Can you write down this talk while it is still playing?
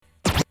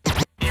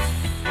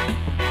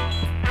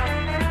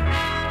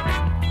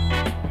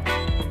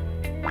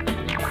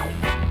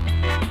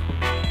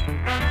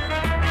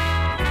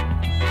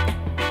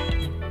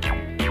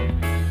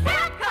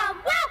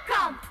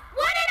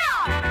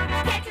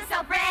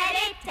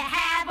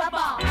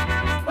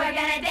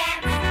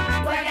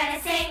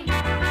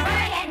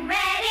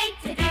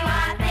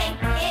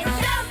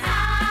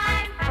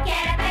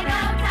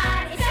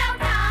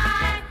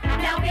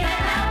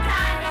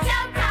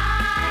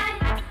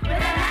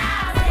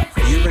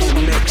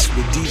mix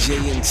with DJ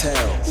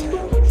Intel.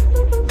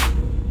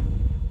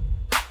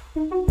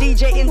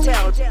 DJ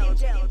Intel.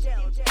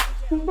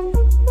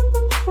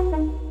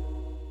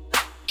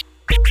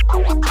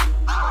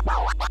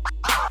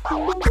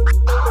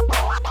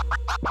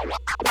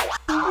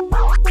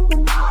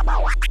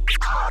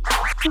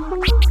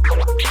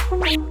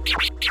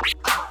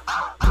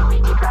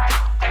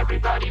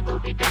 Everybody will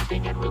be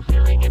dancing and we're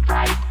feeling it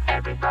right.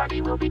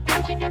 Everybody will be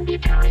dancing and be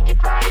feeling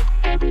it right.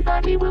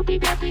 Everybody will be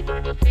dancing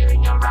and we're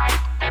feeling alright.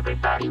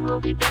 Everybody will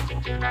be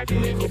dancing tonight,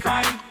 feeling it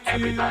right.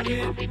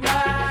 Everybody will be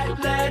dancing and we're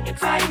feeling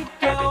it right.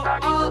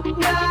 Everybody will be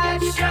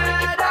dancing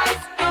tonight,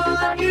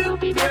 everybody will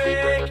be dancing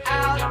and we're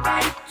feeling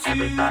alright.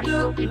 Everybody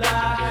will be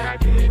dancing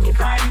tonight, feeling it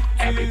right.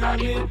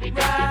 Everybody will be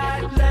dancing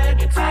and we're feeling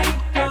it right.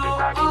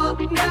 Everybody will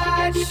be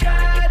dancing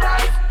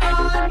tonight,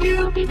 everybody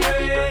will be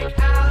dancing and we're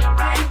feeling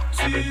alright.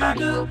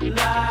 Everybody will be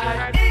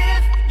dancing.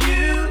 If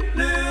you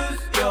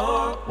lose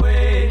your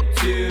way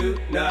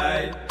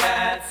tonight,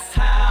 that's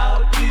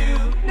how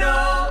you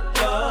know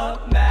the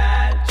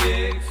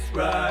magic's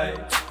right.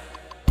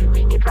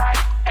 Doing it right.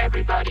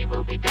 Everybody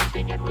will be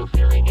dancing and we're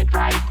feeling it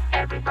right.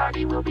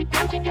 Everybody will be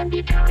dancing and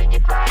be feeling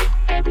it right.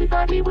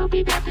 Everybody will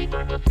be dancing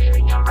and we're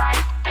feeling alright.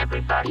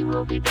 Everybody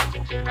will be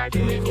dancing tonight,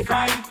 doing it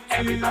right.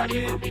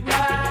 Everybody will be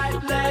dancing and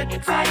we're feeling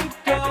it right.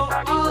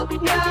 Everybody will be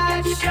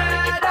dancing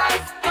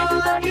tonight,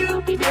 everybody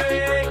will be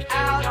dancing and we're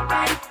feeling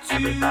alright.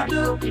 Everybody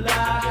will be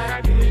dancing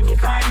tonight, doing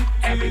it right.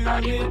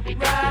 Everybody will be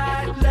dancing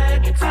and we're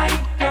feeling it right.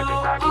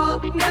 Everybody will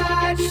be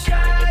dancing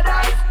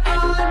tonight,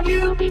 everybody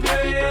will be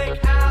dancing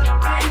and we're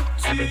right.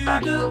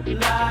 Everybody will be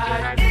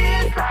dancing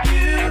If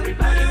you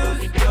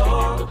lose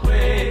your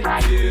way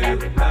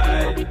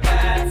tonight,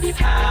 that's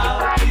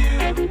how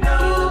you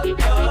know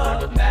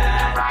the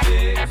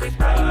magic's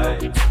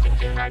right. If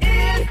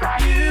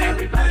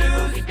you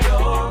lose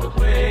your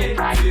way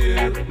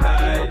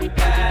tonight,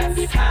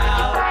 that's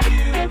how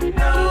you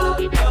know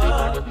the magic's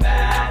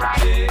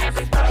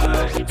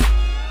right.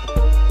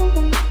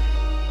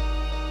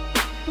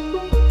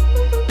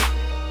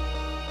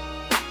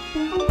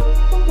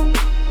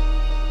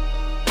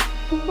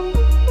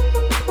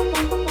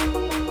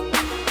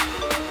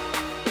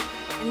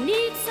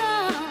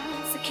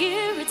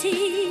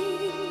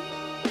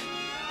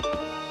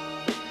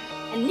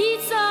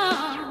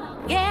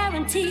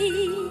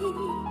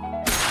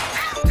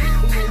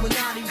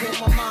 Illuminati want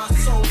my mind,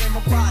 soul, and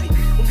my body.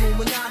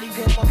 Illuminati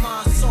want my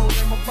mind, soul,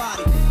 and my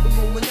body.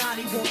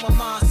 Illuminati want my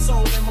mind,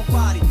 soul, and my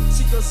body.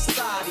 Secret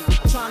society,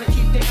 trying to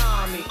keep their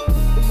eye on me.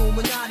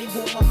 Illuminati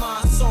want my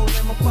mind, soul,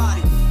 and my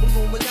body.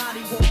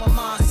 Illuminati want my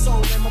mind,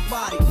 soul, and my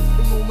body.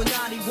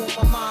 Illuminati want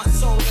my mind,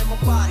 soul, and my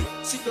body.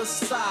 Secret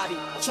society,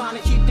 trying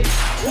to keep their.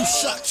 Who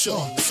shot ya?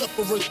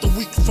 Separate the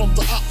weak from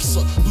the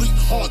opsa. Leap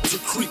hard to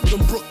creep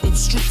them Brooklyn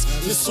streets.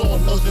 It's all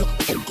nugget,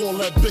 fuck all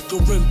that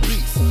bickering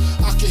beef.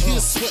 I can hear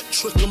sweat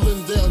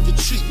trickling down your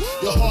cheek.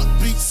 Your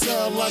heartbeat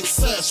sound like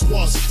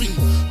Sasquatch feet.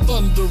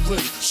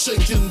 Thundering,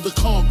 shaking the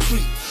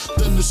concrete.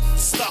 Then the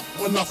stop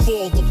when I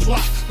fall the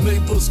plot.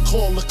 Neighbors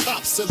call the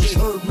cops, said they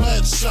heard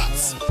mad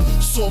shots.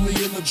 Saw me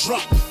in the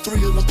drop,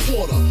 3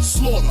 1/4.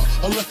 Slaughter,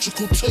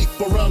 electrical tape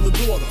around the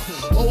daughter.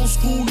 Old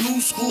school,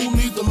 new school,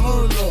 need to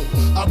learn though.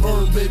 I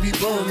burn, baby,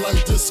 burn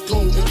like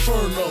disco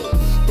inferno.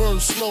 Burn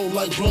slow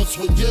like blunts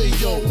with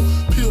yayo.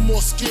 Peel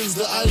more skins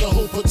than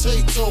Idaho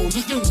potatoes.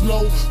 Chickens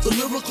know the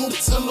lyrical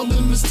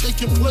element is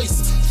taking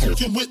place.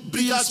 Fucking with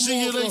B.I.G.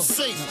 it ain't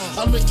safe.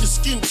 I make your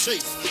skin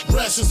chafe.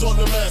 Rashes on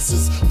the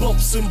masses,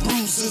 bumps and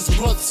bruises,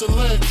 blunts and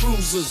Land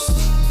Cruisers.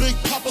 Big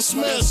Papa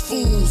smash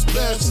fools,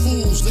 bash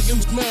fools.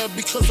 Niggas mad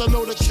because I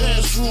know the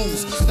cash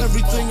rules.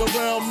 Everything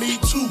around me,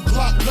 2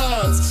 Glock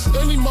 9s.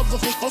 Any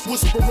motherfucker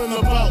whispering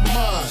about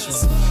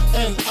mines.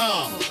 And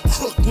I'm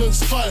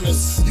Brooklyn's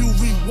finest. You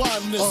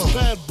rewind this,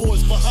 bad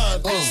boys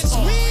behind us. As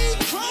we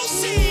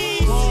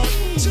proceed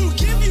to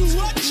give you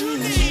what you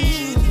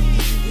need.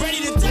 Ready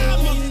to die,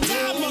 mother.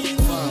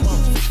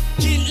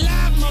 Get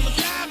live, mother.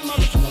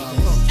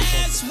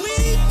 As we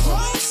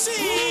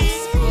proceed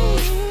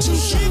to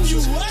give you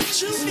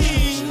what you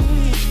need.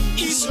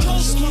 East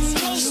Coast, mother.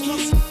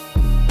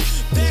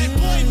 Bad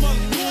boy,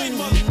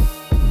 mother.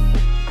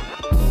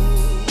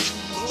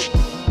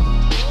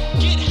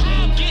 Get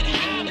high, get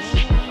high, mother.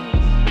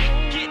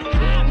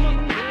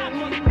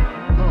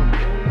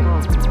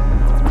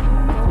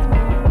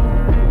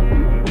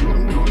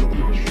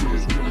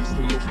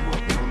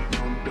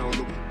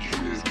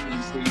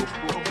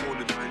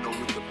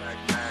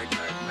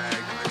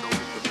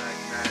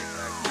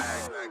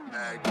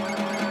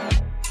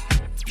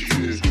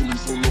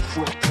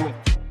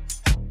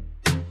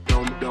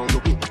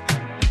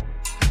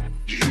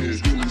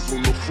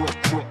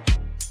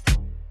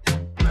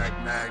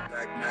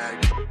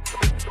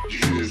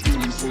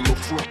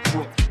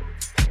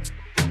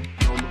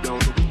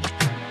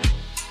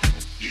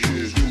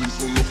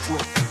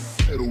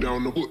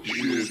 Down the hood,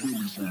 yeah, it's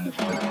really from the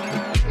front.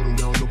 Pedal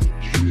down the hood,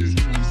 yeah, it's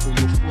really from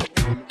the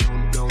front.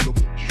 Down the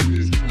hood, yeah,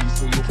 it's really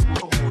from the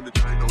front. On the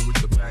dyno with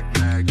the back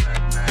mag.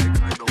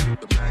 Dyno with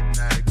the back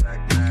mag.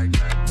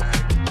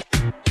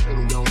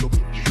 Pedal down the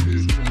hood, yeah,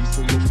 it's really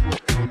from the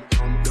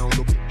front.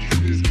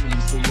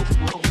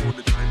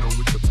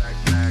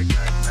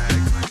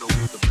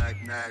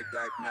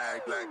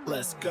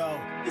 Let's go.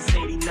 It's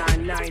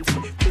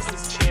 89.90. This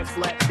is Chan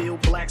Flat Bill,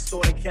 black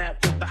sorted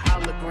cap with the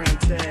hologram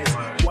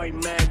tags. White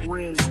mag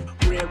rims,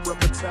 red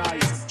rubber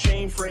tires.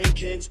 Chain frame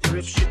kicks,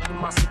 drift shit to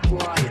my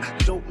supplier.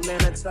 Dope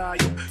man attire.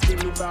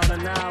 Give me about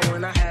an hour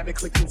and I have it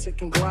clicking,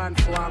 ticking, gliding,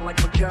 fly like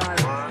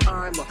MacGyver.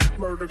 I'm a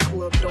murder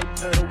club, dope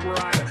pedal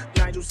rider.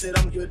 Nigel said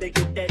I'm good, they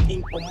get that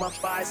ink on my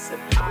bicep.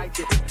 I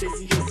get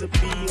busy as a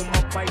bee on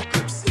my bike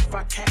grips. If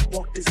I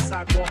catwalk this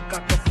sidewalk, I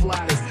can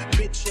fly this.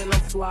 Bitch, and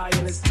I'm flying,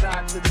 it's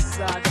tied to the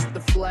side. It's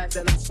the flag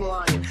that I'm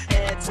flying.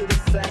 Add to the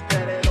fact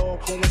that it all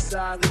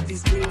coincides with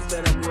these wheels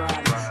that I'm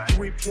riding.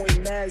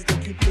 3-point mags,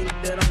 don't you think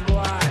that I'm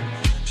lying?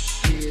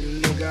 Shit,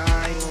 nigga,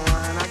 I ain't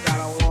lying. I got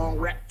a long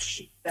rap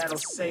sheet that'll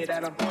say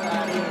that I'm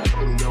riding.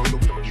 I'm down the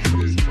block,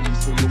 from the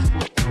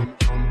front.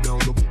 I'm down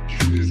the block,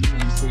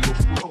 from the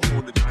front. I'm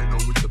on the dyno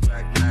with the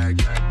back mag.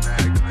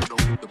 Dyno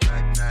with the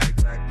back mag.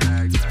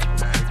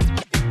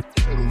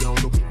 I'm down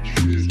the block,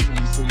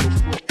 from the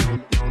front.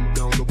 I'm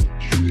down the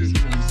block,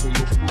 from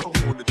the front.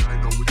 I'm on the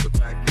dyno with the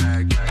back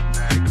mag.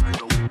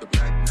 Dyno with the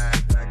back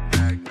mag.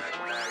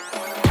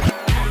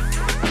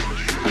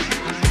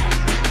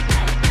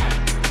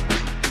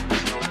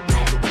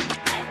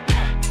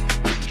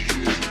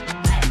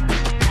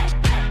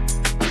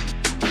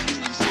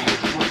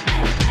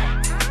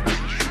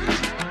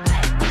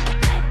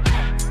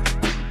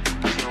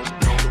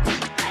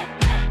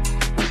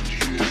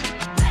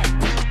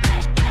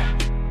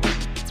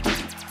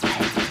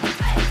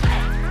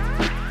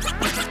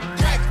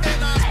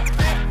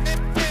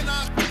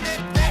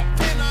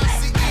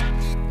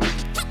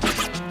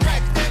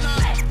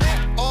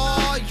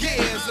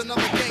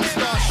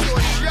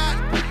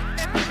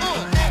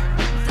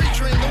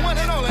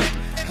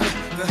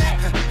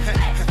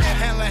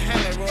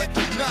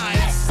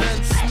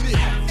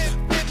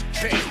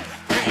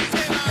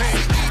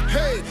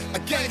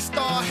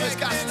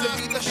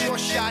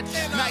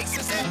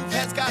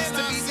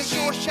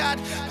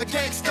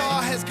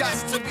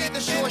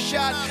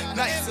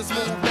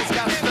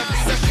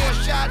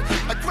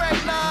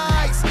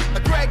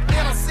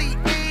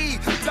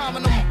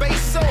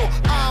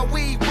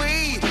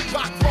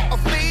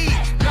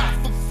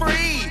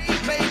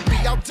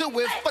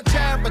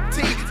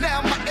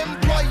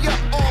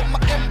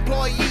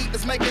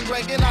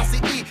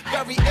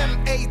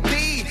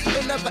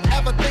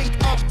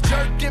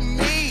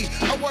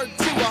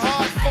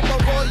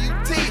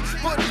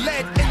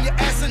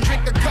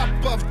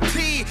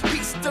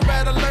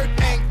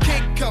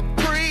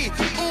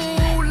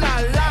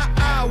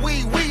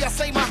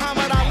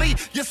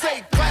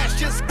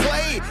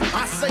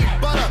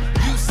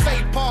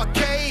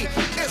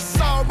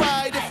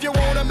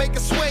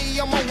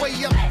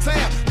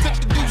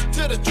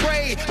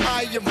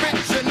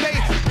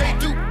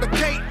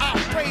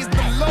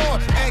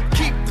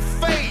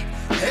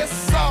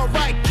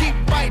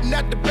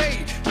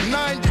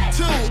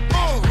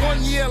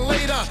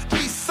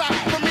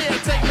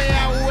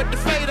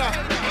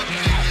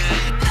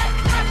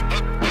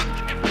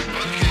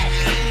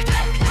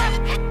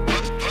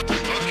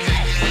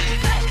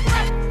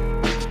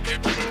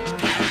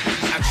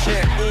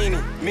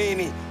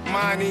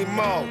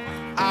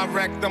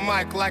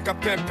 Like a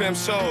pimp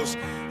shows.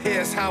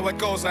 Here's how it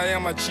goes. I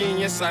am a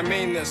genius, I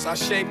mean this. I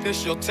shape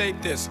this, you'll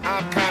tape this.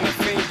 I'm kinda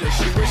fiendish.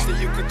 You wish that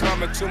you could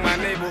come into my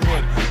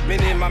neighborhood.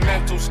 Meaning my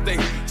mental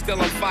state.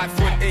 Still I'm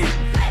 5'8".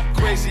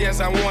 Crazy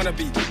as I wanna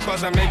be,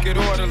 cause I make it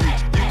orderly.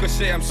 You could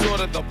say I'm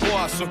sort of the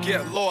boss, so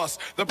get lost.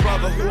 The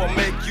brother who will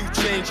make you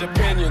change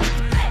opinions.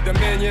 The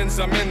minions,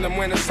 I'm in them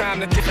when it's time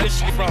to get this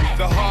shit from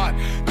the heart.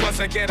 Cause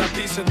I get a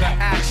piece of the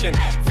action.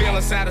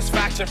 Feeling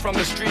satisfaction from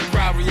the street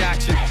crowd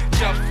reaction.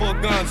 Shells full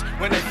guns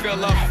when they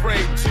feel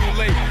afraid. Too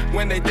late,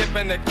 when they dip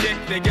in the kick,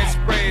 they get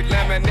sprayed.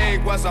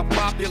 Lemonade was a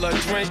popular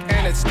drink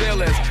and it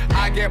still is.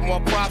 I get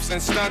more props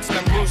and stunts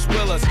than Bruce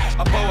Willis.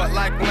 A poet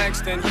like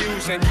Langston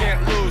Hughes and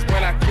can't lose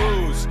when I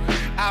cruise.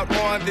 Out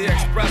on the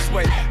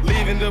expressway,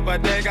 leaving the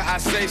bodega, I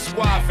say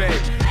suave.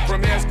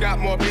 Premier's got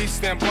more beats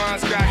than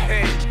Bonds got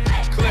hate.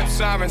 Clips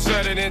are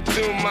inserted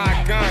into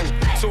my gun,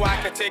 so I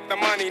can take the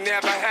money,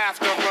 never have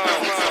to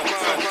run.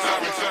 Clips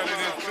are inserted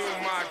into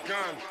my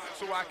gun,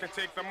 so I can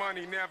take the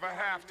money, never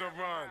have to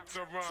run.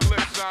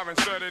 Clips are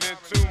inserted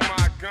into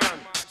my gun,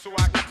 so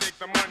I can take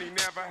the money,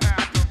 never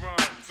have to run.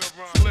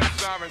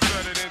 Clips are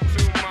inserted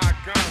into my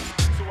gun,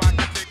 so I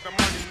can take the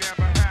money,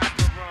 never have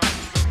to run.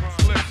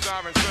 Clips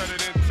are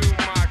inserted into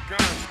my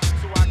gun,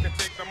 so I can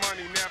take the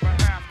money, never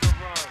have to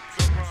run.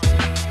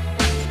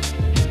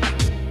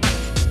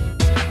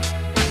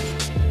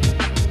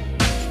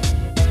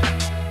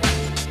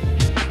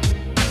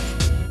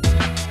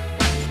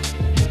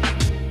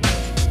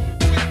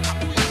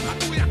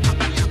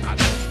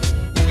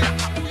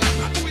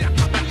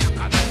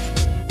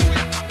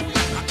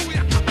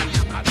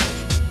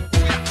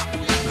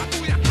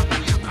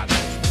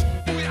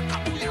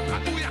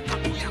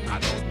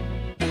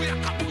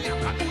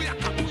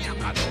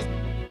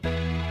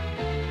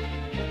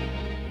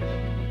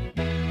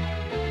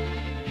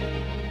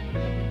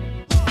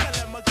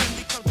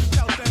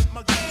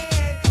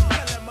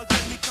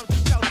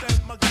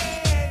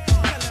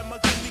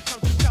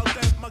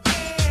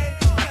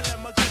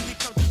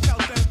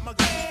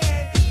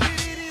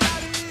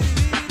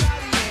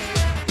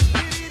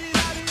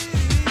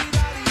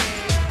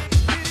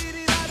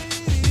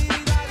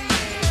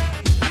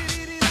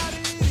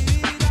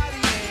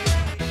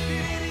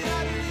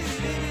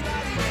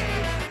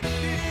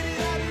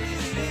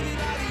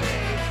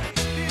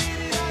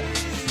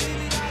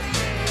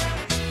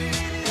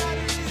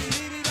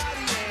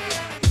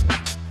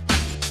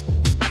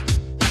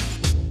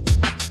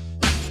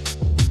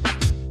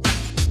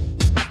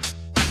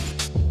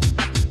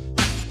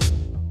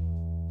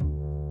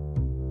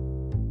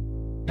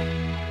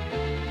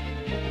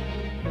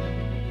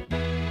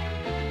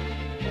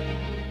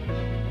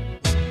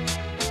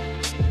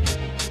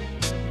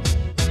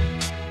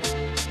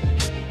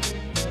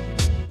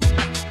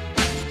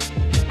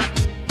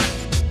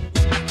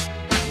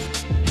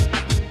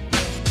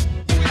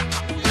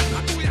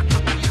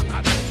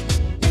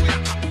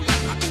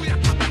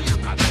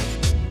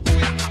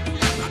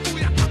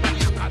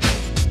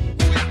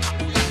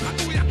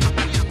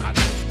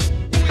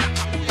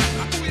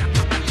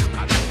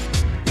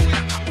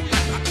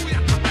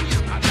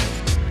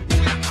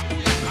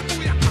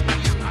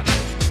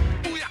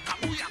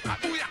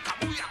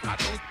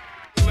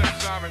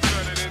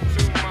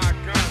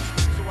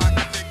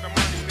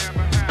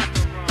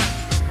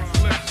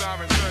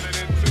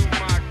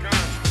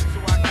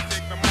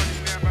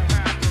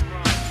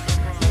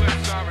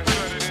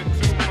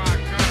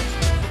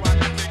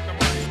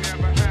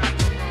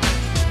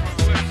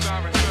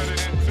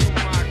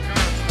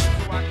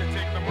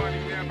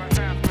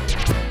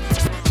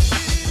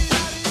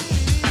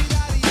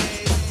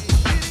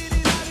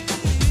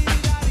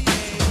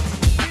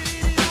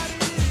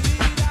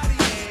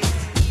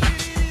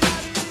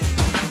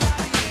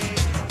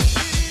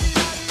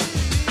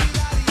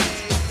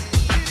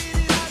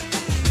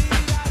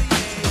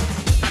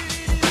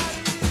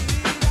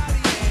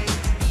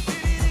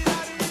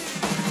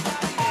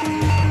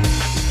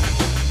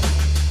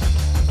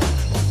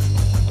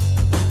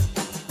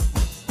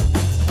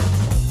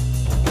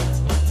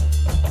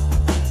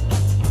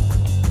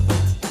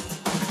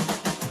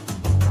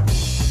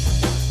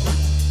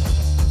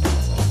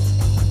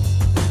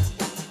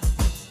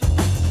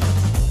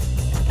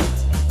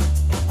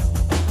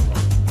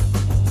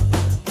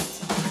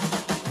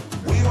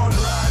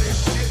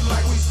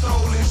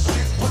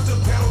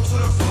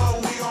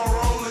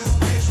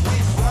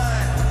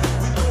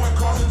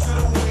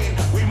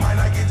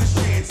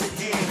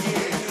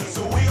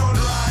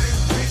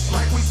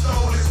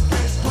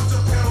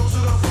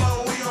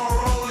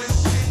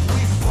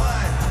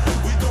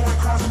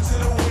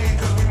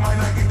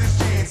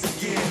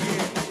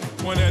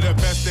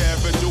 best to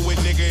ever do it,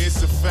 nigga,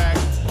 it's a fact.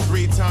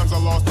 3 times I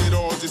lost it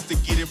all just to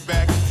get it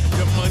back.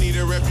 The money,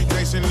 the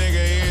reputation,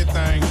 nigga,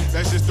 everything.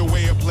 That's just the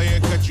way a player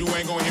cut, you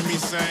ain't gon' hear me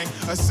sing.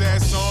 A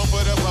sad song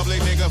for the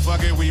public, nigga,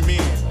 fuck it, we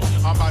mean.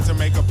 I'm about to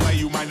make a play,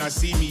 you might not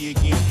see me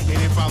again.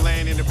 And if I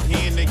land in the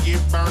pen, they get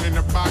burned in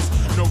the box.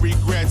 No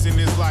regrets in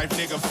this life,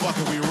 nigga, fuck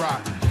it, we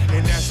rock.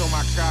 And that's on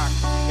my cock,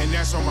 and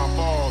that's on my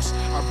balls.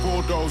 I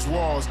bulldozed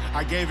walls,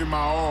 I gave it my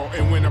all.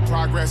 And when the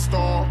progress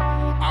stalled,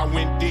 I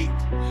went deep.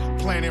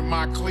 Planted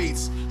my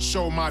cleats,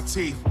 showed my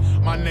teeth.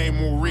 My name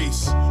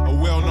Maurice, a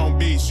well-known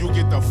beast. You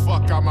get the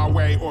fuck out my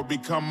way or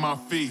become my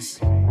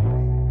feast.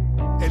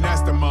 And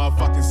that's the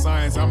motherfucking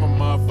science. I'm a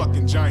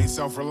motherfucking giant,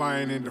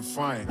 self-reliant and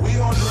defiant. We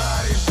gon'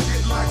 drive this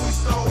shit like we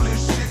stole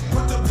this shit.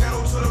 Put the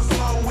pedal to the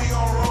floor, we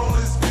gon' roll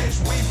this bitch.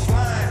 We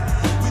flying,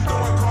 we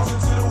throwing caution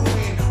to the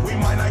wind. We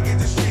might not get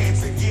this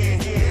chance again,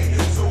 yeah.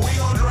 So we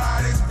gon'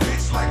 drive this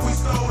bitch like we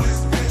stole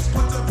this bitch.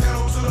 Put the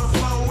pedal to the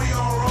floor, we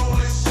gon' roll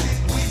this shit.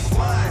 We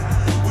flying,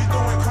 we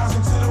throwing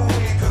caution to the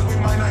wind. Cause we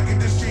might not get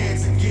this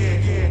chance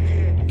again,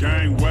 yeah.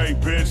 Gangway,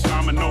 bitch,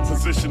 I'm in no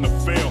position to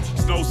fail.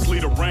 Snow,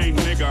 sleet, or rain,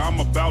 nigga, I'm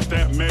about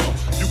that mail.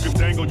 You can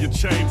dangle your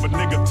chain, but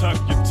nigga, tuck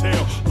your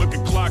tail. Look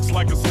at clocks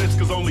like a snitch,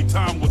 cause only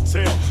time will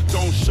tell.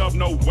 Don't shove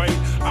no weight,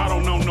 I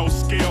don't know no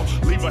scale.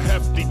 Leave a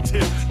hefty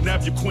tip,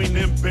 nab your queen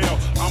and bail.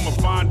 I'm a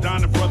fine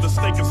dining brother,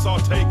 steak and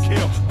saute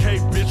kale. K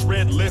bitch,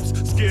 red lips,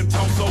 skin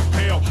tone so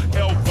pale.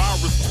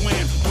 Elvira's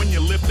twin, when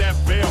you lift that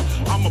veil.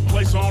 I'm a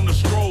placer on the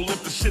stroll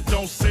if the shit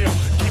don't sell.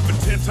 Keep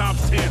it 10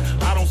 times 10,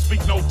 I don't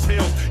speak no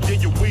tales. Yeah,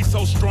 your weed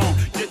so strong,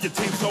 yet your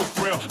team so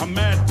frail. I'm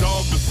mad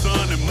dog, the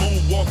sun and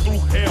moon walk through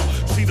hell.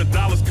 See the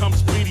dollars come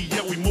speedy,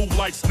 yet we move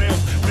like snails.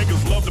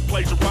 Niggas love to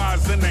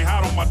plagiarize and they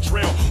hot on my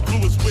trail. Blew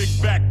his wig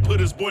back, put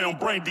his boy on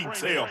brain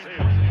detail.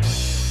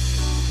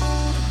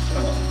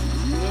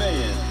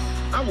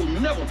 Man, I will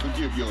never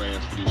forgive your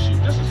ass for this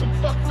shit. This is some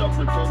fucked up,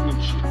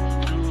 repugnant shit.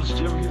 Jules, did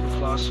you ever hear the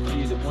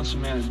philosophy that once a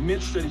man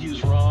admits that he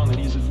was wrong, that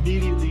he's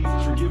immediately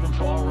forgiven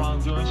for all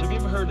wrongdoings? Have you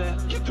ever heard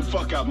that? Get the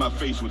fuck out my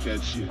face with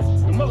that shit. The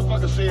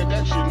motherfucker said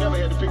that shit never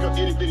had to pick up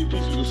itty bitty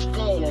pieces of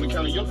skull on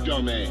account of your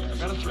dumb ass.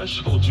 I got a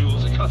threshold,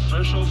 Jules. I got a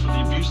threshold for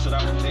the abuse that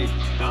I will take.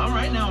 Now,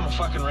 right now I'm a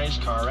fucking race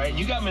car, right?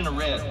 You got me in a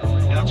red.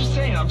 And I'm just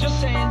saying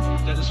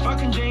that it's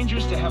fucking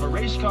dangerous to have a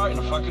race car in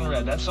a fucking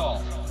red. That's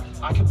all.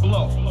 I can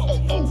blow.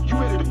 Oh, you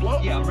ready to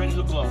blow? Yeah, I'm ready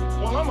to blow.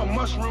 Well, I'm a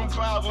mushroom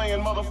cloud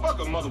laying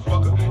motherfucker.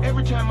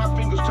 Every time my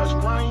fingers touch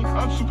grain,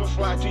 I'm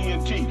Superfly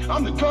TNT.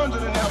 I'm the guns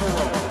of the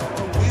Navarro.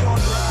 We gon'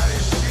 drive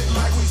this shit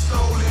like we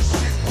stole this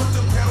shit. Put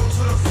the pedal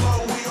to the floor,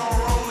 we gon'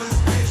 roll this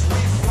bitch.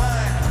 We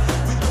flying,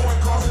 we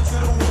throwing caution to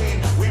the wind.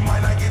 We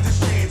might not get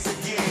this chance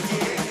again,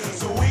 yeah.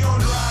 So we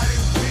gon' drive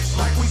this bitch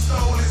like we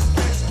stole this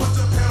bitch. Put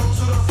the pedal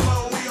to the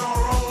floor, we gon'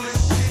 roll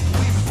this shit.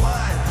 We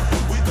flying,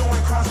 we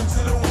throwing caution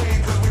to the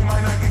wind. Cause we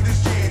might not get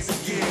this chance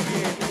again,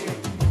 yeah.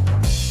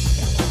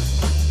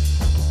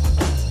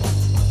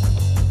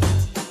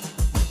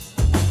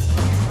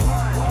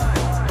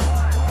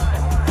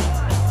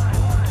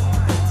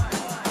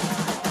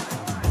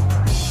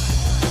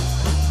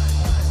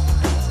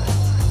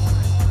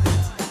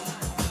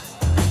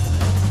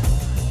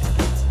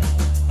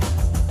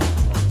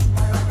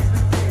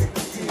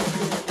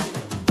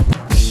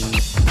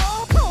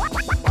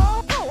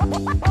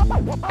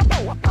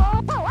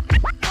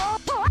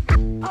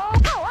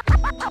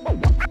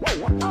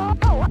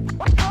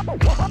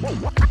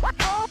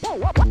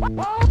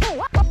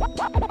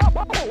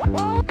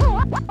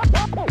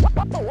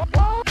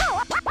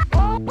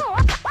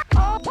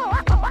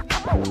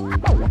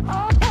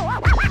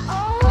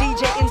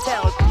 DJ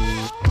Intel.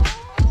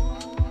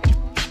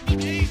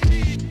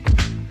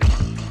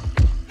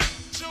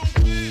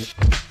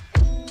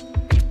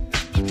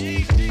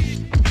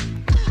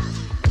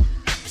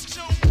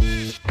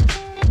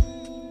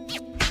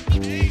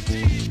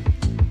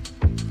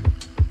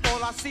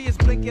 All I see is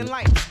blinking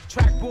lights,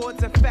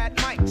 trackboards and fat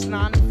mics,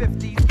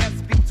 950s,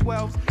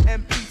 SB12s,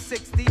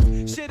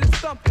 MP60s. Shit is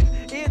thumping,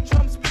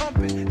 eardrums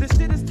pumping. The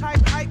shit is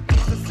type hype,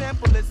 the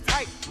sample is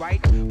tight,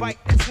 right? Bite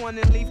this one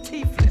and leave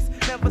teethless.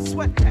 Never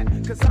sweat that,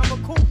 cause I'm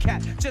a cool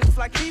cat, just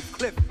like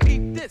Heathcliff.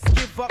 Peep this,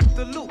 give up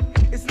the loot.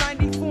 It's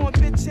 94 and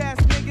bitch ass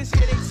niggas,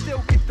 yeah, they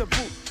still get the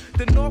boot.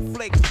 The North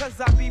Flakes, cause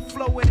I be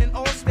flowing in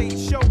all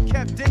states. Show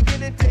kept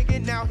digging and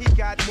digging, now he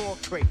got more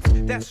crates.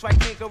 That's right,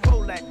 nigga,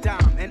 roll that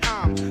dime. And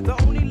I'm the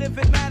only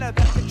living matter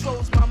that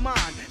controls my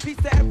mind. Peace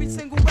to every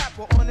single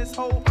rapper on this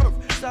whole earth.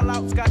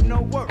 Sellouts got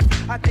no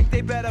worth, I think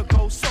they better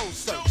go soul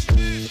search.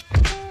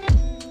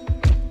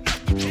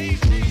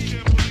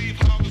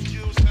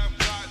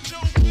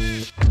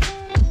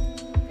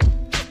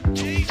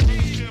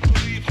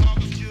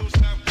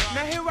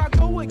 Now here I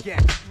go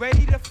again,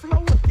 ready to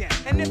flow again.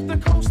 And if the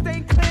coast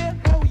ain't clear,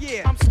 hell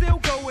yeah, I'm still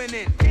going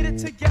in. Get it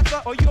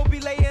together or you'll be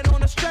laying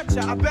on a stretcher.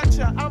 ya, I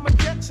betcha I'ma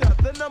get ya,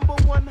 the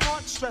 #1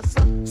 heart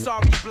stressor.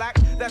 Sorry, black,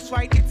 that's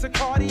right, it's a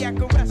cardiac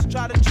arrest.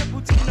 Try to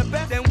triple team the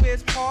best, then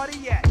where's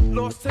party at?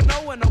 Lost to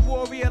no one, a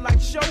warrior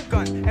like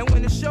Shogun. And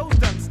when the show's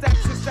done,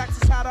 stacks and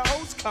stacks is how the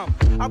hoes come.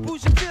 I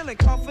boost your feeling,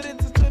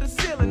 confidence is to the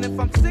ceiling. If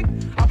I'm sick,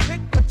 I'll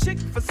pick a chick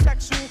for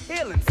sexual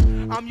healings.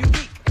 I'm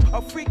unique,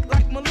 a freak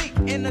like Malik.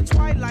 In the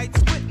twilights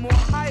with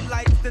more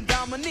highlights than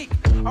Dominique.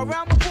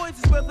 Around my boys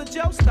is where the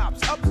jail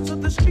stops. Up to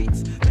the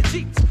streets, the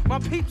jeeps, my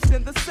peeps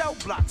in the cell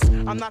blocks.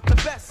 I'm not the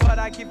best, but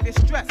I give you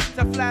stress.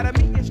 To flatter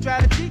me, your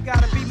strategy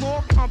gotta be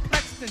more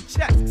complex than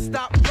chess.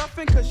 Stop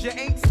bluffing, cause you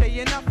ain't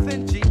saying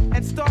nothing, G.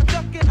 And start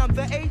ducking, I'm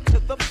the A to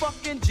the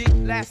fucking G.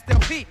 Last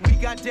LP, we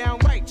got down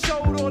right.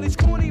 Showed all these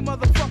corny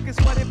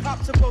motherfuckers what hip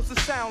hop's supposed to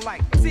sound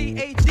like.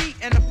 CAG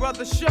and the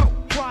brother show.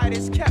 Quiet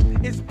is kept,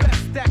 it's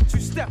best that you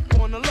step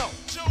on the low.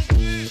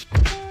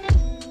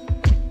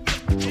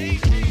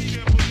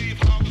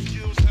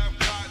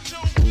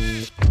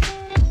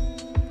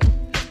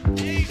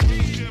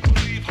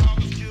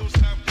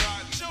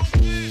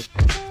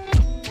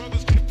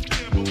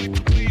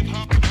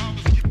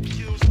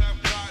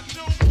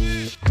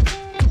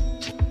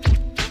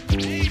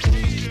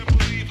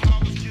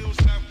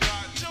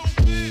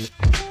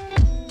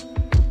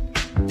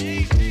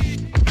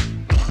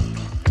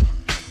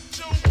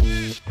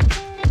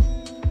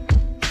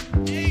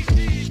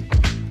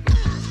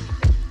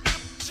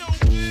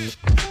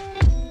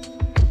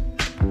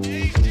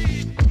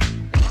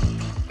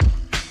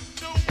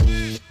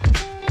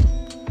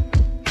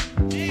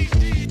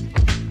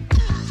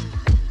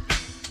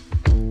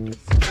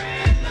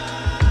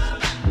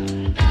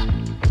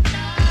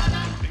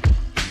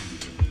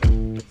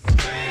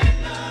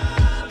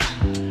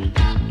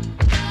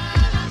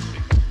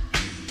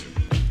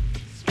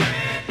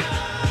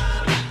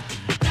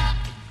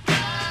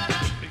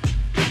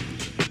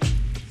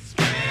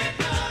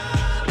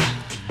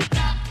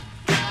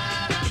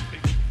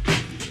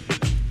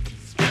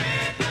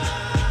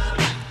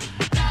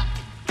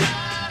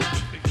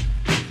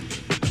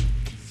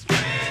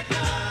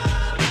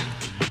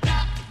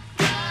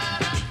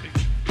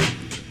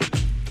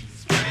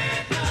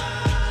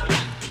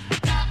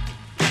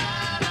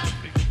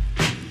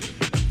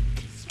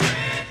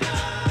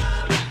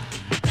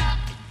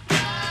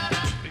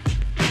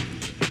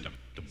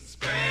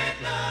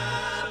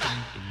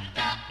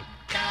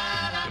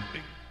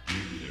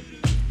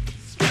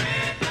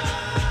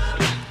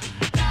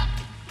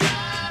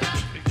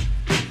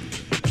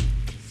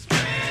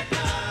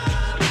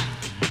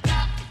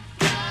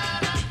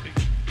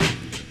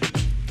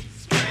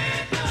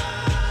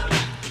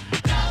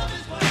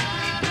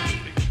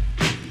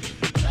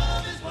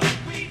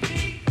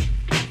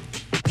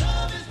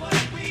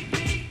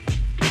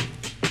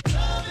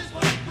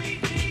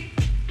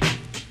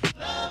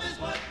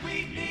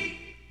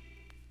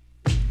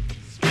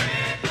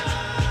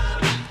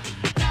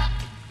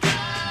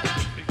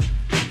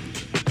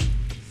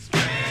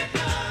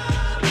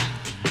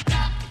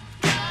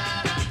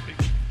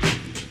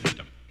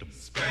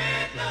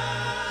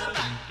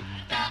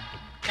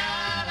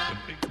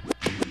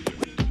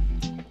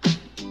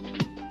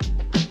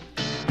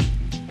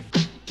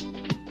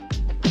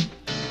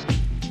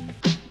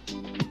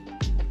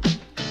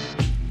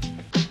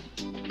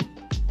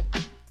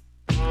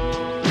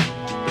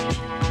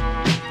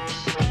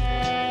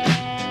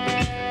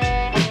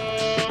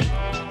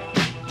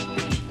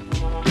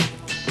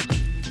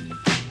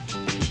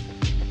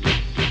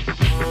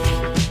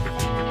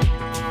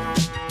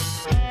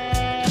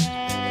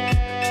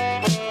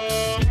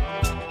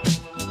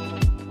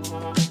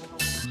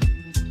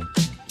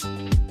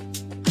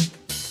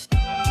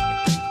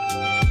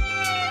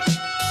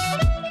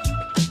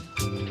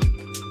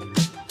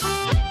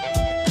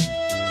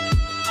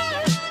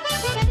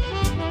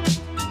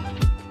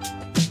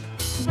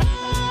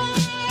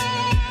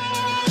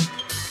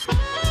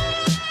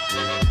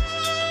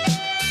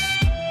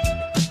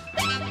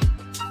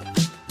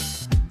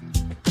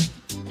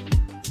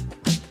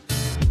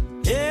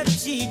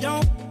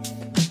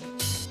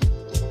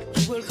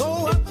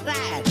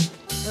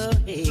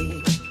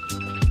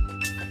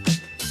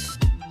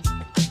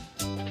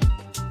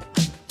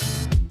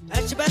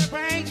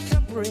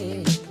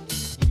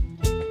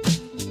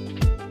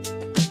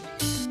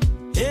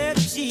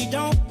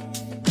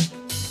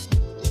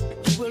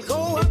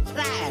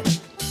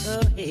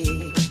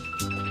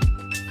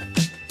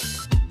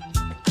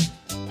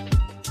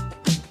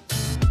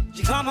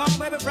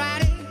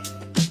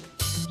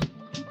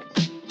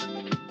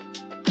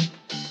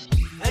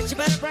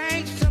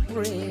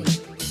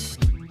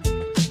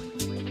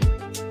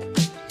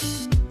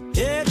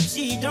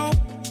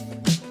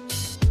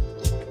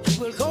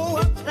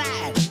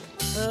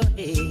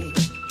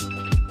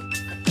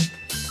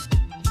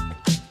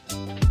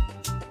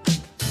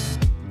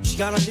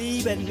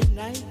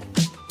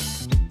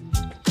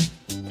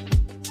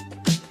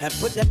 And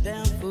put that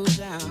damn food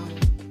down.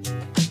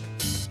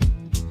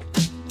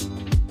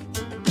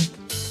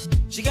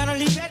 She gonna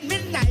leave at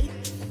midnight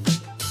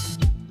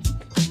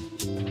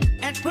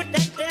and put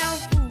that damn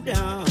food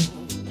down.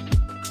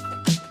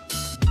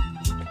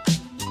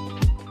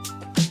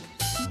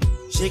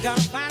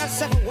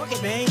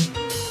 pocket, man.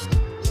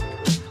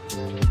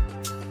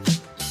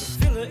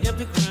 Fill her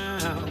every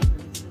crown.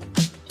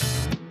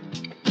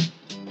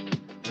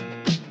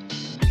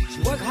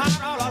 She worked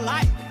hard all her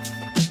life,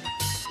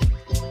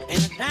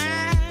 and a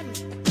dime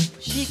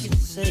she can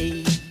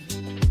save.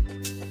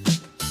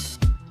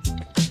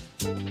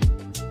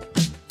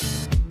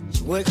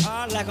 She worked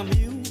hard like a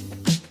mule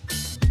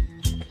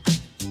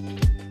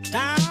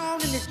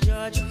down in the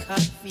Georgia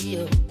cotton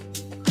field.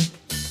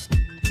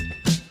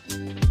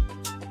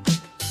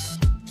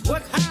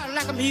 Work hard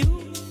like a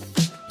mule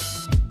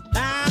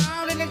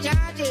down in the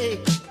Georgia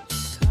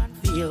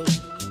cornfield.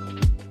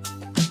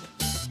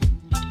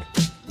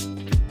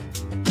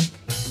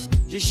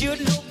 You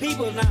should know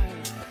people now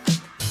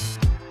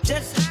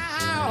just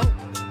how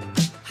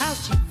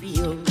she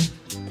feels.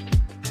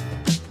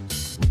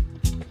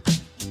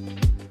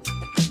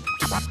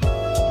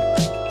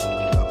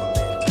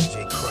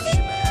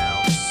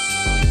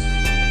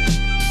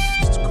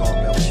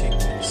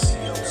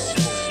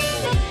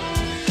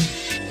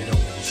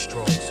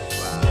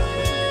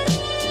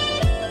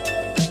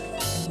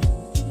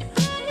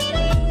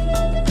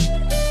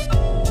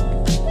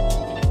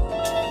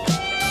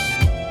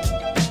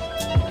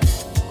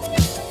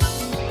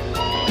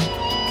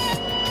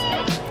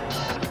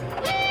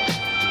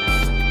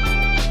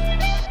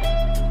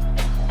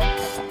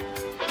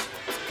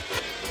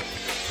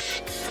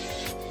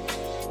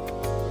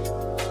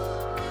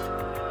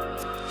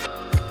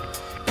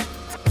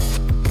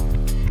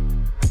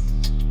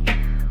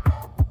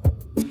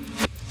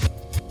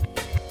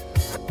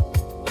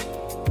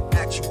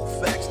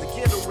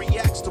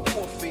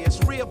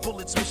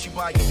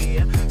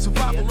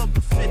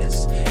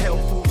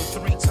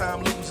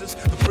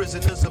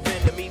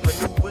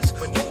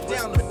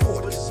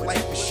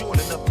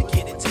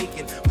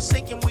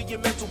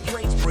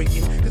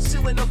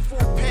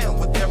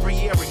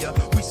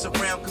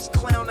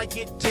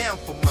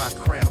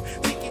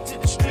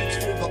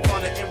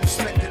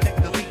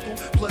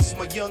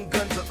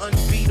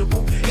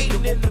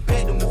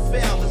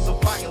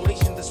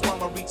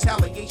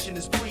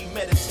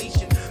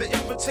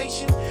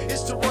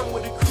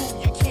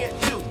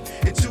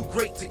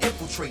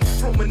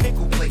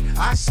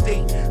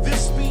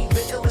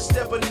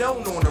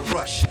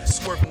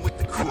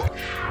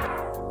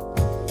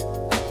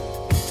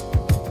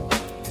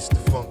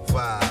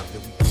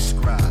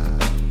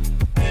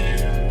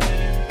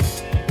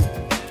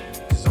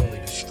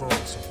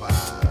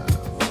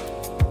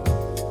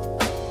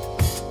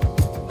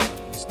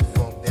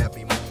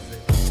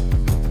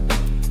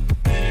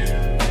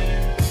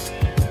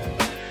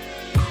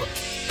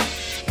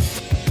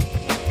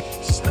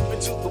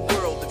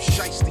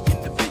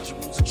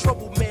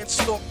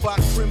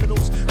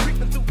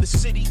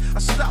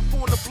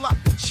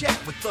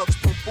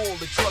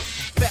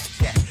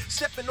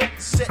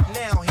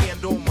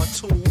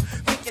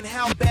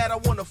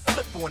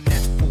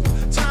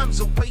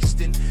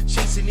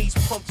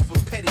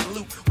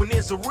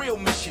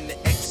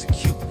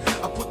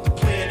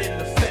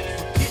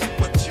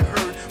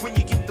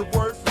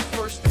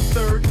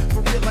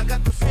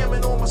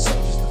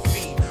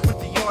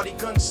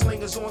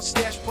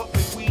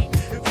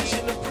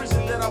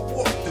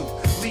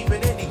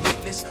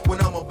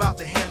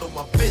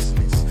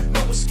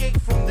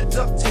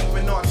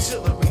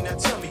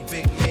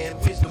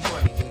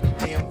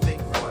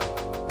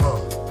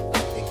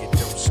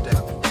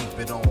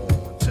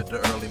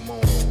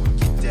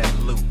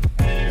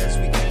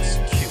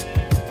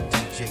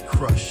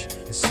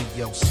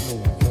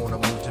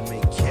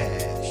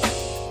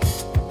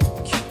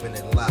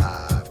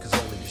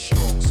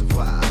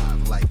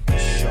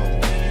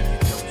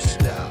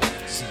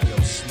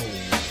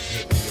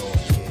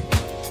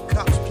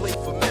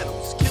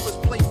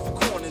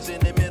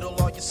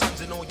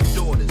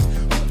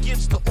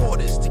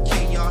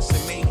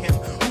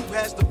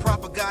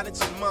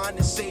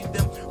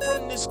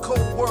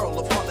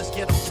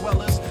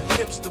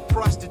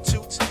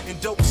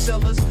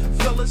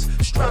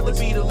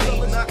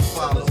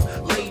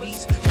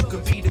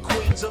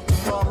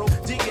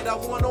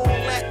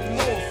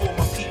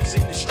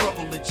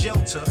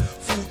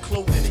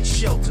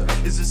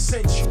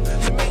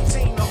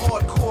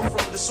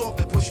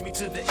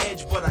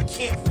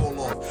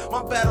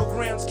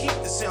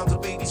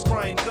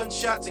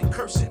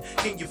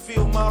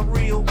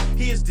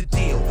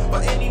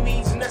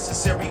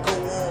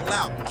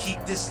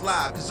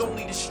 Cause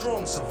only the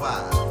strong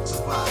survive.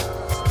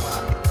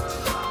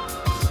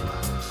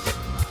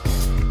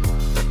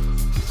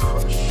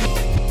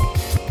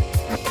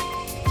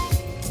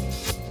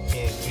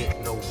 Can't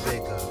get no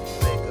bigger.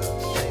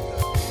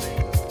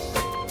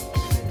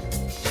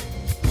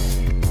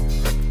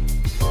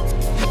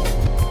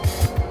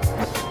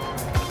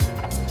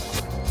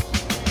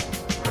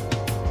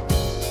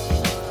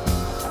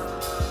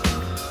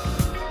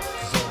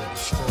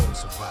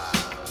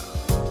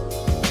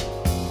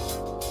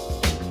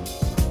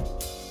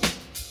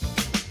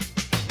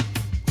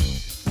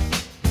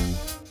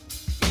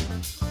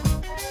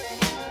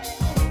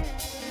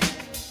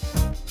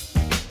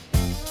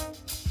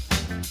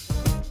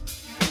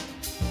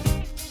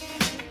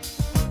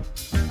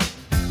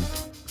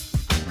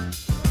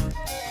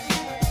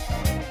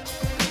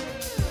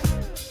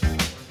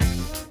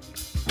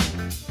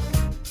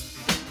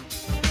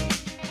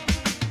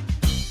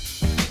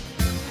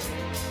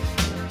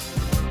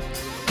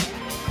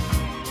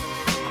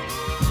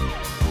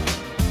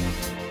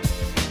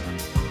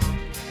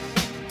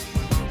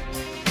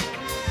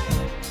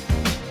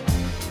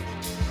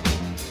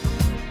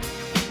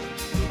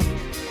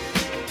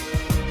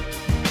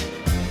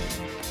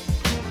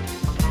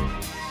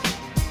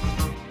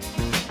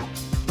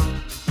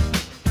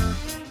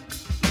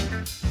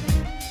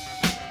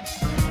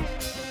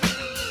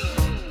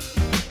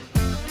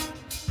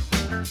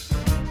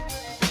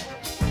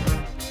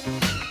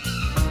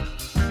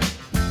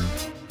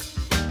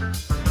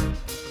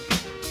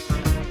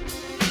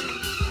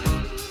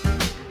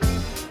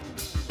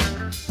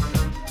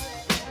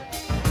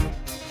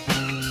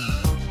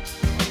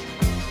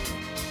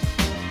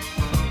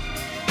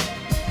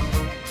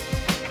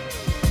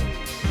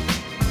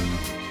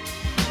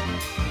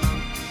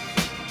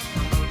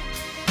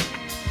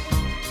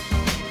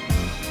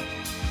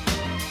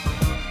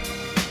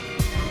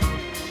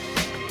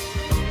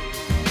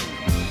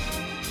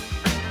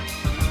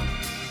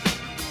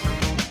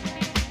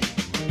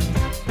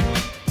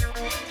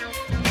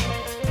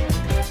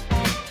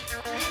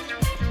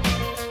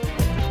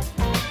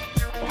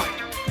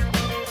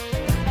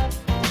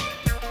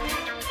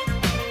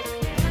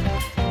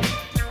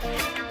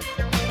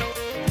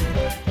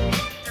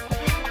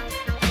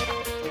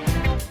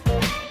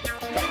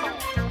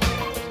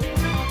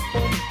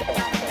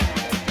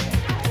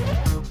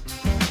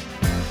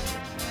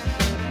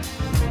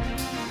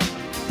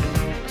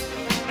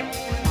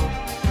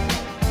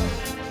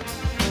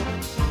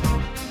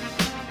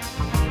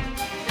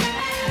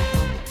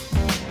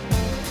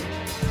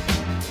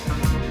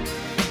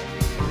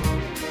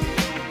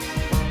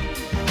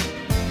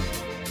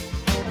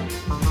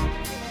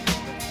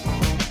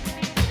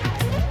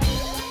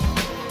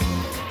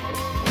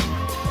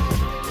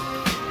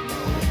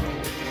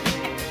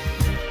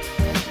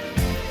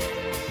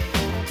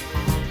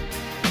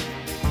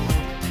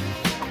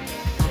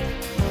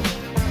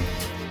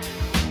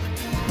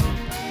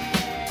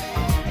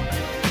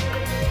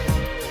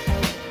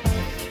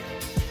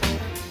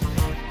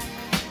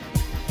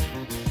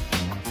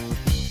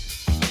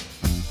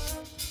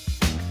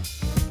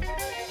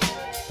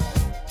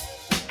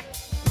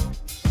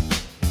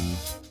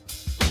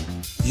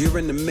 You're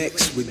in the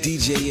mix with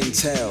DJ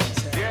Intel.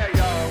 Yeah,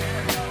 y'all.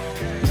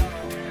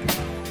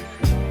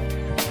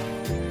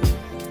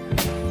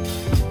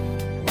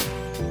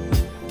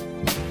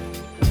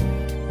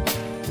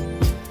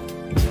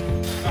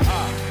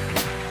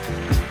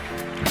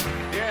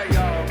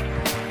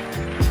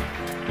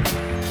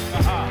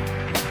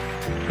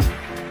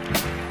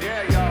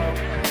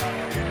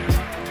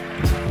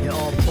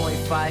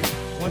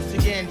 Once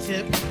again,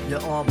 Tip.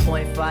 You're on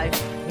point five.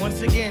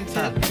 Once again,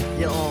 Tip.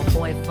 You're on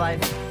point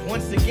five.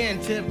 Once again,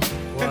 Tip.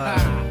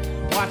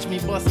 Watch me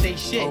bust they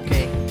shit.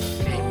 Okay.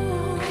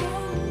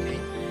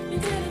 You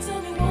did it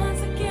to me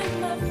once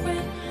again, my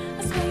friend.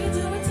 I swear you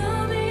do it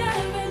to me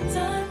every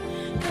time.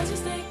 'Cause you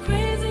stay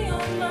crazy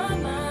on my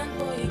mind.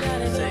 Boy, you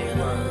got it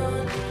going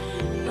on.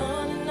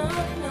 On and on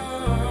and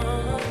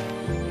on.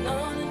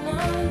 On and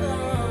on and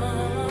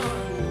on.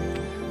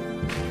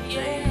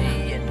 Yeah.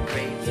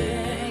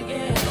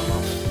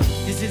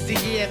 This is the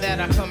year that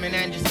I come in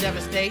and just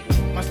devastate.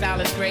 My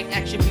style is great,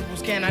 action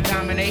peoples cannot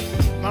dominate.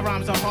 My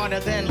rhymes are harder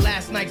than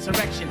last night's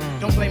erection.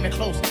 Don't blame it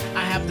close,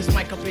 I have this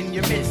mic up in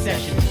your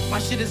midsection. My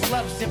shit is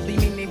love, simply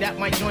meaning that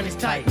my joint is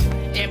tight.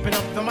 Amping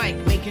up the mic,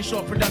 making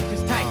sure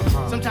production's tight.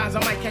 Sometimes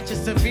I might catch a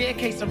severe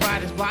case of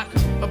writer's block,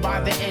 but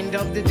by the end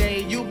of the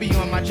day, you'll be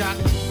on my jock.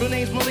 Real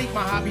name's Malik,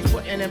 my hobby's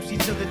putting MC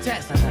to the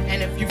test.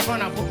 And if you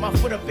front, I'll put my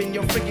foot up in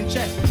your freaking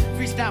chest.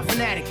 Freestyle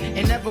fanatic,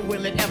 and never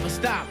will it ever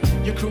stop.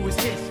 Your crew is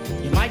his,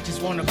 you might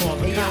just wanna call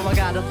the Hey yo, cops. I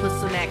gotta put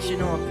some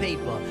action on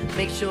paper.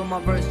 Make sure my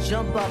verse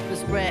jump up and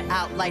spread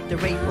out like the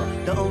raper.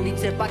 The only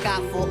tip I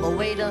got for a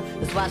waiter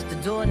is watch the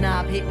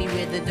doorknob hit me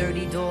where the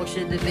dirty dog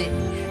should have bit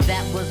me.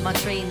 That was my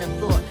train of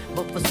thought,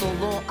 but for so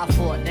long I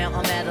fought. Now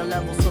I'm at a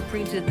level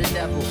supreme to the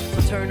devil.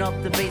 So turn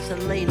up the bass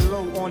and lay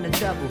low on the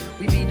treble.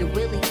 We be the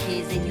Willie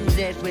kids and you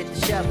dead with the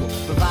shovel.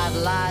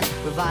 Revitalize,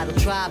 revital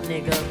tribe,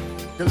 nigga.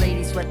 The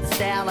ladies sweat the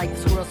style like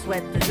the squirrel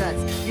sweat the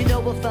nuts. You know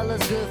what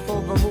fella's good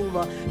for the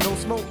moolah. No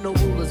smoke, no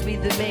rulers. We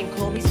the men,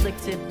 call me Slick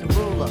Tip the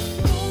ruler.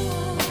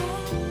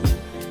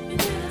 You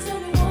did it to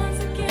me once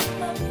again,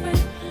 my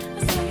friend. I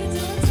swear you do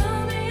it to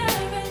me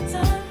every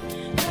time.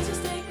 'Cause you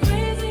stay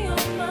crazy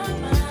on my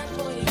mind.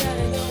 Boy, you got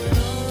it going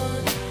on.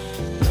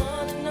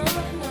 On and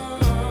on and on.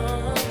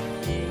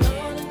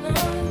 On and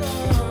on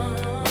and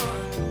on.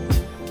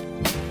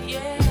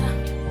 Yeah.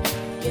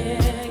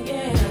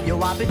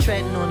 Yo, I've been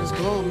treading on this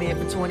globe, man,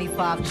 for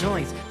 25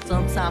 joints.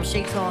 Sometimes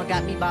Shaitan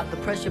got me by the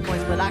pressure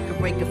points, but I could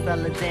break a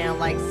fella down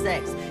like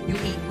sex. You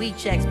eat weed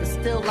checks, but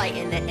still light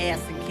in the ass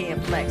and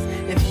can't flex.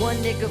 If one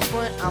nigga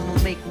front, I'ma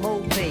make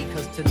Mo pay.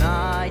 'Cause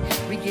tonight,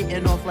 we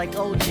getting off like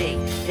OJ.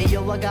 And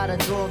yo, I got a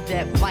dog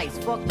that bites,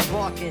 fuck the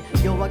barking.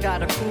 Yo, I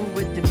got a crew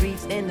with the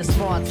beats and the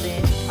smarts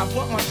in. I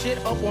put my shit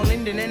up on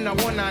Linden in the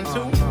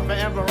 192.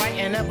 Forever right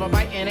and ever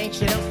biting, ain't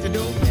shit else to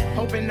do.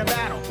 Hoping to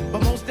battle,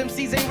 but most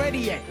MCs ain't ready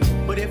yet.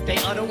 But if they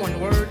utter one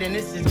word, then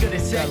it's as good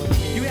as set.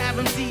 You have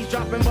MCs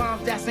dropping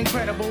bombs, that's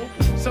incredible.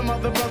 Some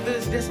other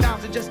brothers, their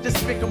styles are just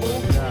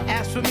despicable.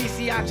 As for me,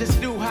 see, I just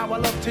do how I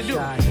love to do.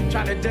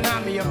 Try to deny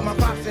me of my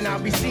props and I'll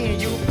be seeing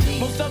you.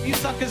 Most of you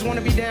suckers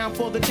wanna be down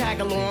for the tag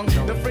along.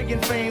 The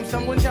friggin' fame,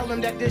 someone tell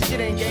them that this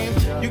shit ain't game.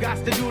 You got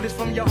to do this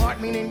from your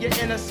heart, meaning your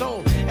inner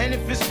soul. And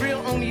if it's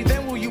real, only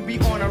then will you be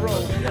on a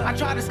roll. I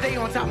try to stay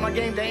on top of my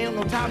game, there ain't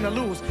no time to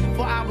lose.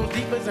 4 albums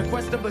deep as a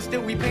quester, but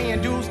still we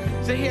paying dues.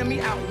 So hear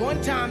me out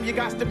one time, you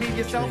got to be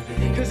yourself.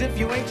 'Cause if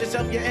you ain't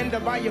yourself, you end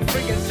up by your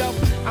friggin' self.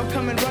 I'm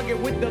coming rugged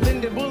with the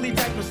Linda Bully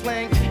type of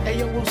slang. Hey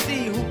yo, we'll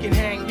see who can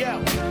hang.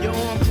 Yo, you're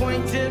on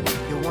point, Tip.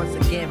 You're once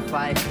again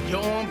five.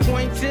 You're on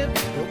point, Tip.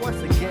 You're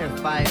once again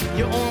five.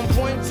 You're on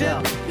point,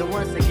 Tip. You're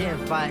once again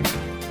five.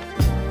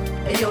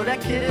 Hey yo,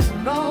 that kid is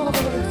nice.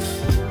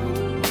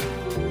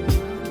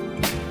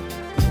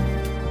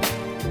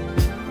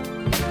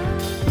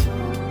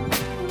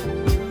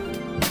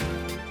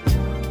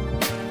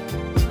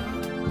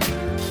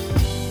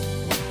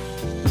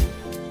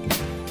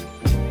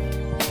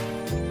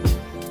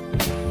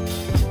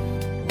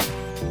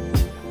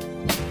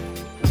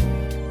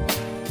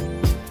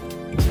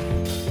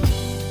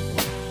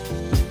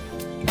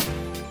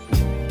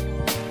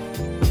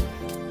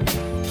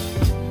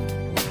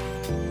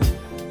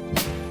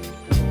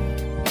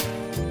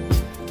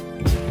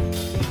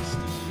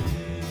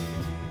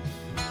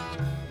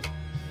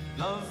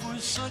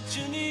 Such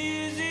an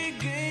easy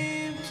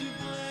game to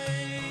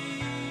play.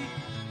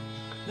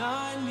 Now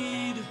I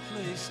need a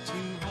place to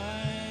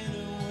hide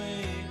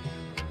away.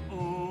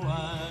 Oh,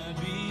 I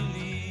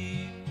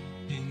believe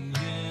in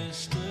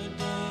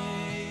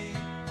yesterday.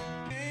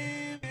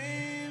 Babe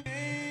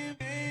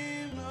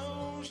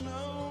knows.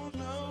 Oh,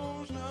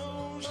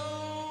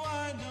 I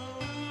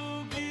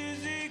know.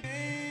 Easy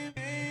babe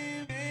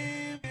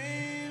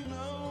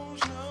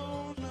knows.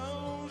 Oh, I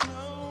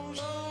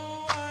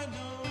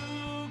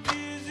know.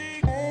 Babe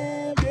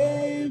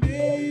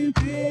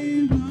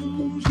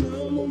knows.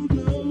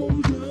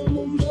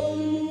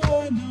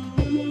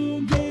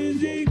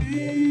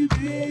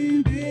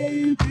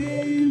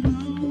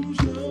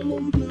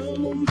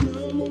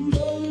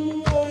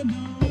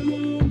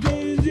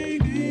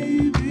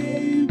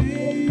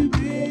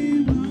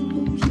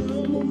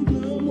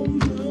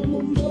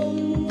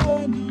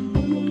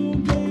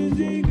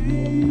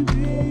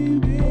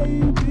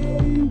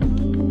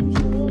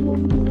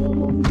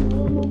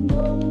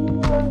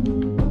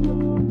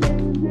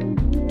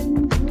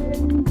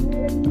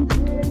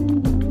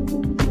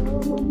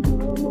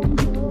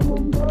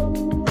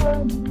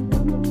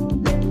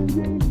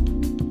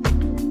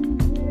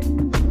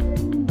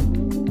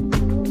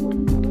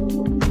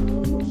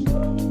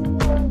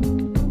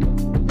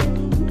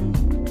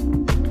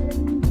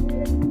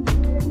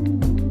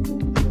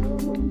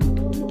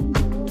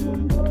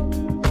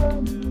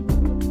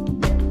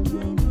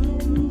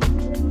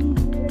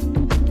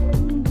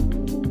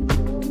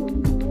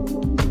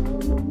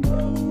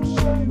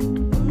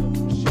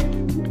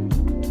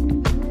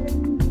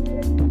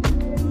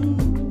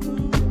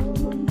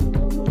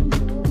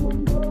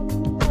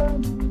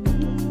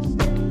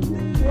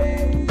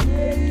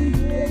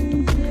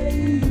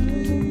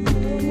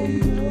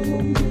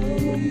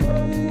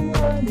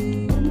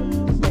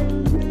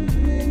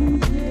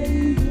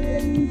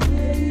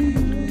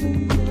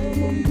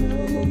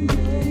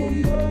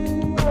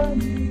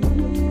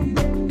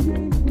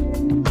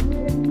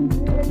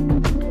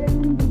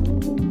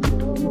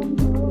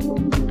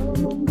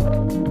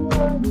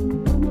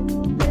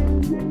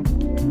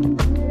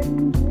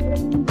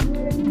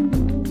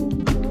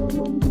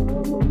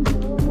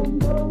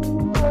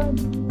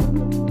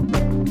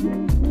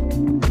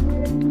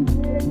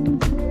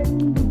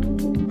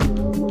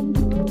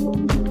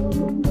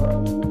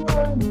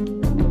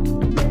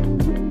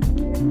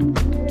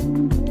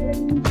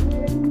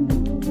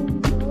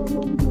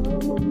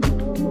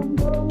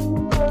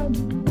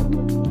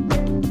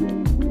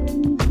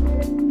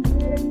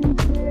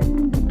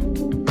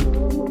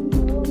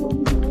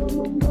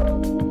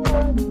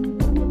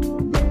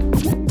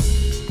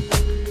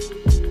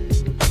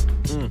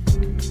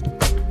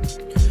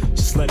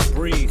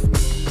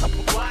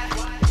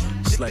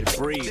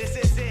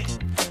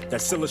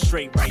 Jokes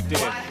Illustrate right there.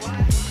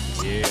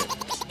 Yeah.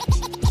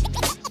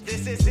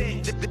 This is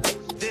it.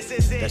 This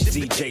is it. That's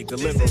DJ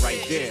Deliver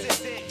right there.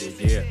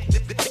 Yeah.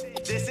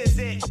 This is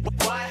it.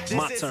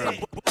 My turn.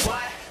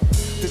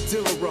 The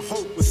dealer of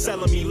hope was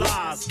selling me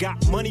lies.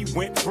 Got money,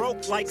 went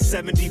broke like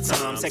 70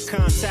 times. Had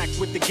contact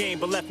with the game,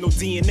 but left no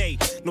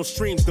DNA, no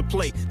streams to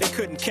play. They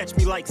couldn't catch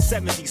me like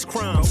 70s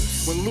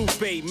crimes. When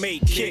Lupe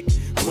made kick,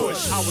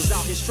 push, I was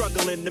out here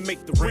struggling to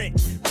make the rent.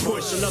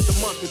 Push another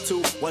month or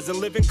two, wasn't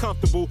living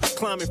comfortable.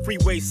 Climbing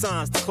freeway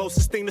signs, the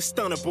closest thing to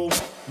stunnable.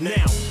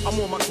 Now, I'm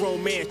on my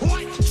grown man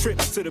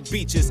trips to the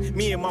beaches.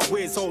 Me and my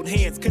whiz hold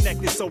hands,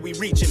 connected so we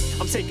reaching.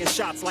 I'm taking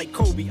shots like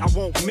Kobe, I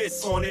won't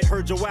miss on it.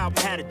 Heard your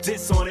album had a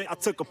diss on it, I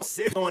took a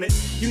sip on it.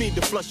 You need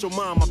to flush your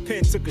mind, my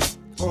pen took a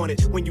on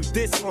it. When you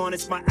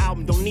dishonest, my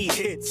album don't need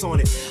hits on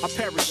it. I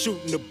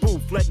parachute in the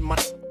booth, letting my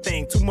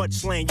thing. Too much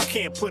slang, you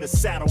can't put a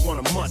saddle on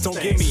a Mustang.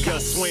 Don't give me your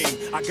swing,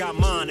 I got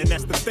mine and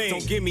that's the thing.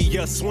 Don't give me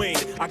your swing,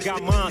 I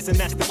got mine and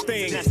that's the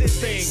thing. That's the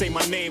thing. Say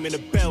my name and the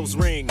bells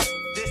ring.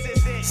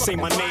 Say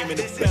my name and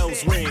the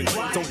bells ring.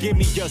 Don't give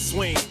me your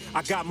swing,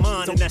 I got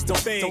mine and that's the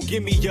thing. Don't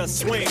give me your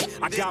swing,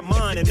 I got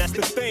mine and that's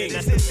the thing.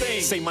 That's the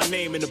thing. Say my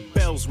name and the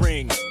bells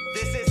ring.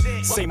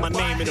 Say my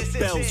name and the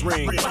bells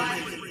ring.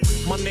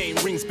 My name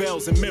rings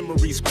bells and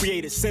memories,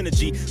 created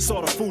synergy.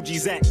 Saw the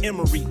Fugees at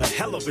Emory, a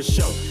hell of a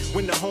show.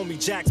 When the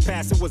homie Jax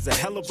passed, it was a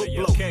hell of a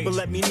blow. But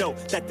let me know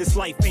that this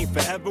life ain't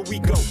forever. We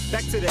go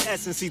back to the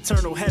essence,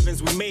 eternal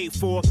heavens we made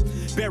for.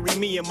 Bury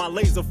me in my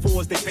laser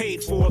fours they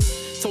paid for.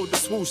 Told the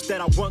swoosh that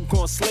I wasn't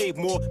gonna slave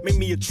more. Made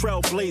me a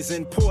trailblazer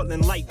in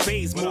Portland like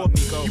Bazemore.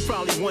 You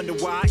probably wonder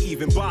why I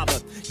even bother.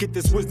 Get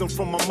this wisdom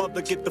from my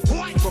mother, get the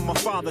from my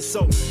father.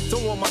 So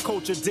don't want my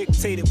culture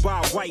dictated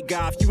by a white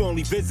guy. If you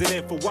only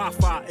visiting for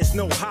Wi-Fi, it's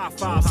no high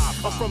fives.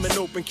 I'm from an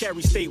open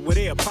carry state where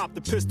they pop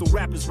the pistol.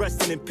 Rappers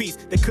resting in peace,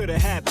 they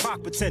could've had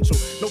pop potential.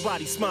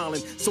 Nobody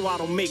smiling, so I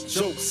don't make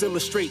jokes.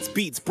 Illustrates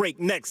beats, break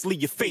necks,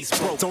 leave your face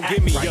broke. Don't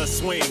give me your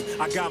swing,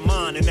 I got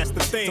mine and that's the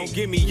thing. Don't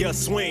give me your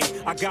swing,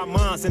 I got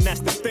mine and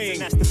that's the thing.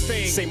 That's the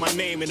thing. Say my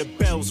name and the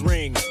bells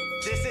ring.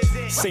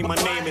 Say my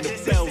name and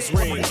the bells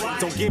ring.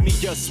 Don't give me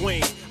your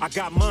swing, I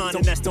got mine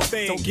and that's the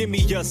thing. Don't give me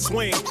your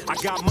swing, I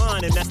got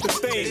mine and that's the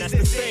thing. That's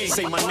the thing.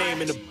 Say my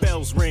name and the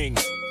bells ring.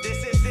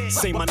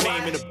 Say my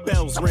name and the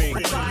bells ring.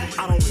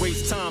 I don't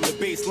waste time, the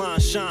baseline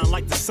shine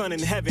like the sun in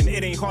heaven.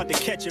 It ain't hard to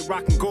catch it,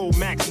 rockin' gold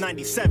Max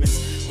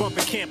 97s.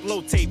 Bumpin' Camp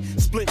Low tape,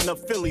 splitting up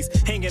Phillies.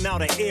 Hanging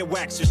out at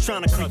Airwax, just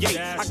trying to create.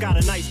 I got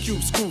an Ice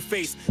Cube screw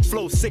face,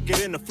 flow sicker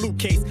than a flu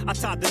case. I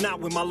tied the knot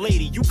with my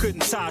lady, you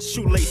couldn't tie a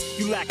shoelace.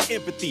 You lack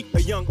empathy,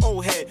 a young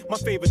old head. My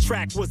favorite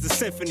track was the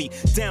symphony,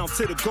 down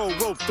to the gold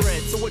rope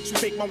thread. So what you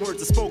think my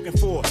words are spoken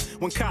for?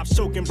 When cops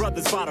choking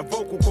brothers by the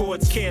vocal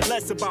cords, care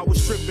less about what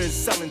strippers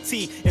selling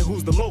tea and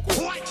who's the local.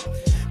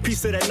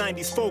 Piece of that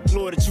 90s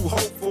folklore that you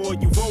hope for,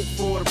 you vote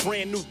for. The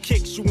brand new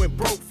kicks you went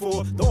broke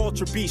for. The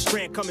Ultra B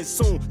strand coming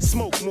soon,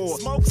 smoke more.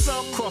 Smoke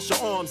some, cross your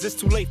arms, it's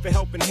too late for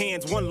helping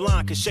hands. One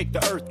line can shake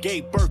the earth,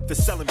 gave birth to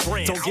selling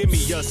brands. Don't give me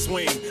your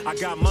swing, I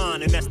got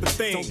mine and that's the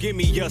thing. Don't give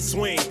me your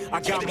swing,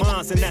 I got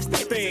mine and that's the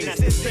thing.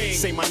 That's the thing.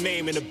 Say my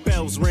name and the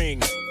bells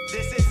ring.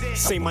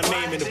 Say my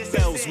name and the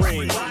bells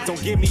ring.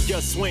 Don't give me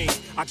your swing,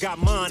 I got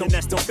mine and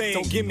that's the thing.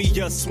 Don't give me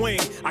your swing,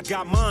 I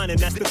got mine and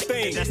that's the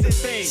thing. That's the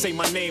thing. Say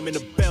my name and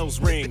the bells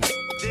ring.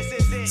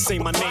 Say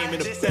my name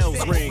and the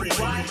bells ring.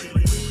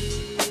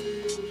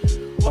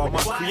 All my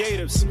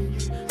creatives,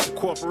 the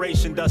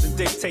corporation doesn't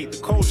dictate the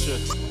culture.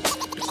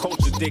 The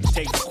culture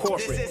dictates the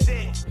corporate.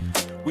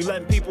 We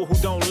letting people who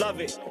don't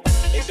love it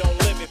and don't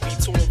live it be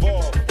too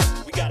involved.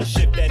 We gotta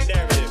shift that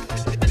narrative.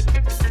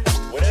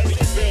 Whatever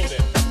you're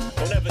building,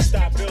 don't ever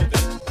stop building.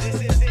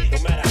 No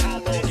matter how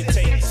long it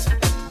takes.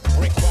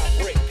 Brick by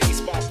brick,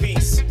 piece by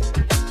piece.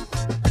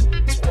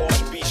 That's what All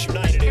the Beats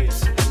United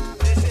is.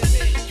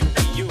 You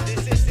be you.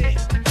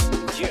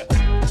 Yeah.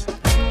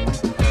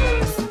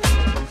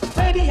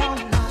 Ready or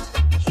not,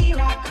 here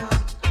I come.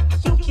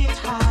 You can't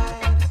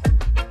hide.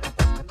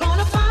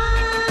 Gonna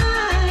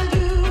find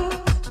you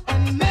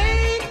and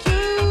make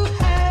you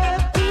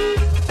happy.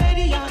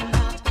 Ready or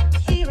not,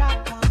 here I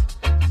come.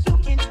 You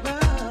can't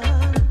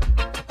run.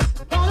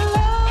 Gonna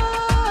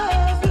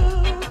love you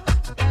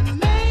and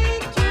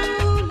make you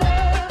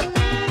love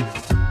me.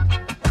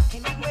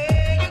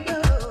 Anywhere you go,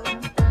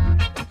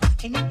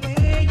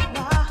 anywhere you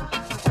are,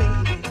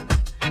 baby,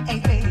 hey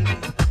baby,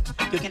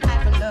 you can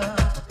have a love.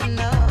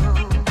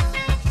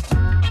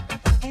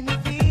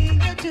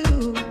 Anything you do,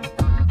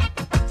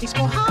 it's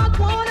more hard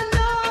wanna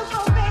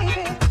know,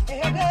 baby,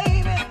 hey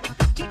baby,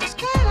 you just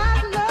can't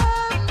have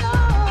love, no.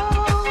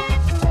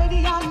 Ready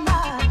or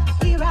not,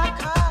 here I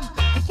come,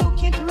 you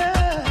can't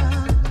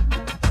run.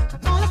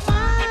 Gonna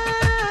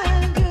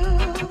find you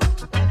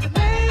and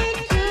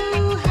make you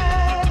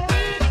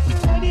happy.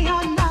 Ready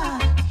or not,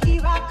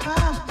 here I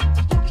come,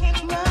 you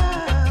can't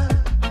run.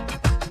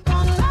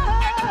 Gonna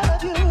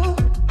love you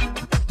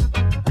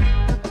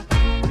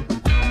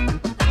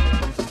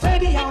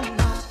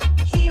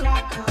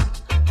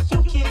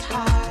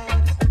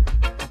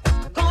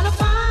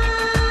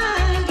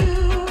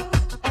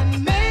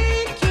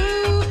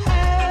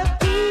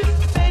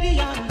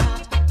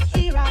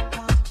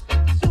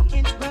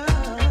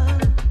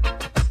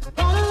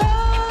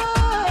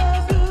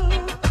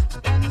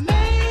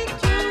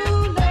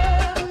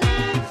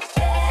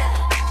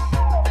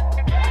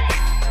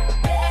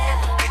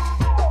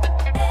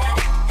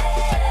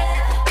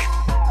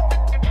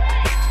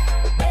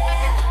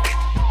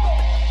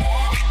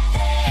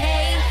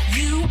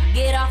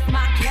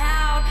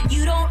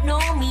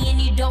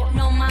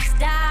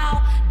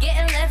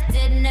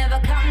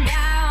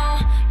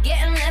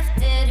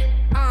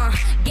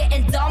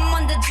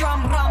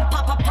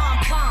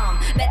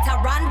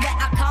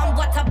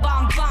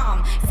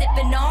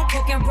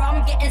drinking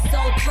rum, getting so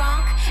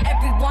drunk.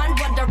 Everyone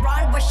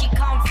wondering where she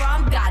come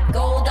from. Got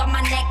gold on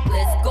my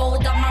necklace,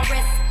 gold on my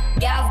wrist.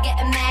 Gals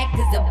getting mad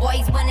cause the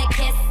boys wanna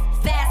kiss.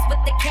 Fast with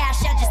the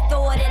cash, I just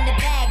throw it in the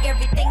bag.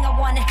 Everything I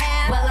wanna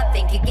have, well, I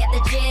think you get the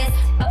gist.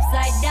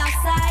 Upside,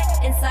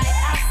 downside, inside,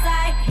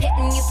 outside.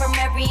 Hitting you from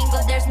every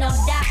angle, there's no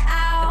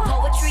doubt.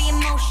 Poetry in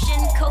motion,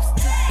 coast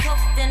to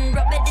coast, and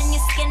rub it in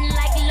your skin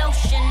like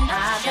lotion.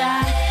 I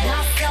got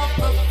myself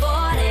a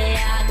 40,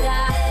 I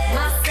got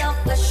myself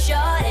a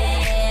shorty,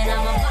 and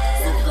I'm about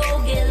to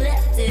go get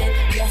lifted.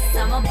 Yes,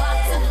 I'm about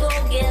to go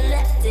get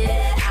lifted.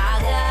 I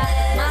got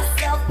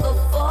myself a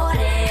 40,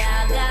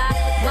 I got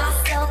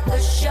myself a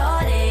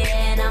shorty,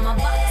 and I'm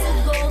about to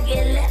go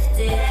get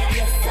lifted.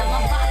 Yes, I'm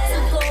about to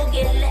go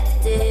get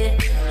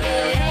lifted.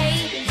 Yeah.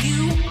 Hey,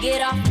 you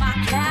get off my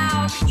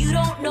cloud. You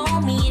don't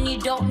know me and you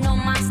don't know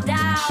my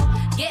style.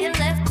 Getting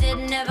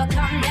lifted, never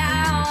come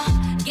down.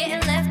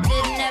 Getting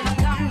lifted, never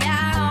come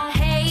down.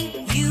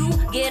 Hey, you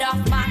get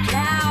off my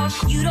cloud.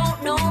 You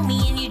don't know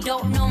me and you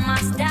don't know my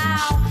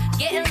style.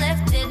 Getting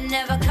lifted,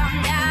 never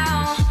come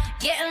down.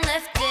 Getting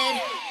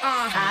lifted,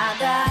 I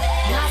got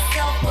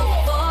myself a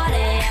 40,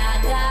 I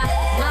got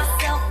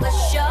myself a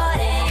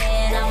shorty,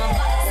 and I'm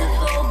about to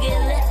go get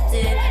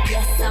lifted.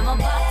 Yes, I'm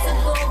about to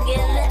go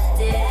get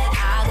lifted.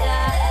 I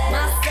got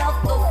myself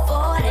a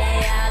 40,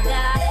 I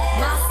got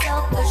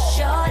myself a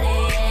shorty,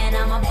 and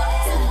I'm about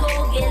to go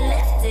get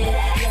lifted.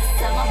 Yes,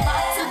 I'm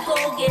about to go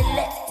get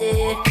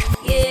lifted.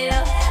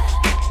 Yeah.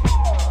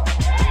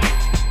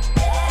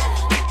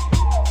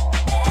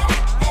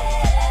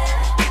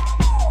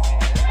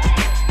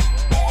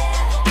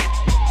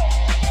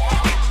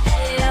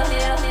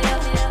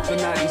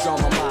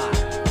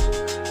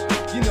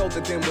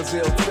 Them was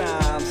ill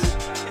times.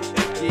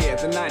 Yeah,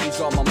 the 90s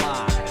on my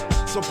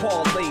mind. So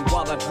parlay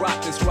while I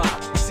drop this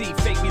rhyme. See,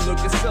 fake me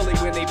looking silly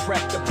when they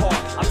prep the part.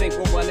 I think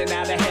we're running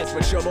out of heads,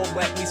 but you don't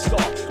let me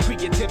start.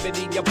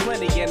 Creativity, you're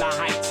plenty in a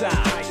hype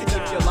time.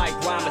 If you like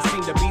rhyme, it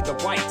seemed to be the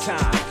right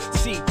time.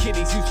 See,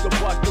 kiddies used to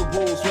buck the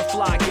rules with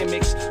fly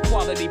gimmicks.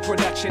 Quality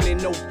production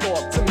and no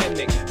thought to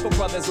mimic. For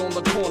brothers on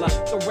the corner,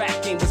 the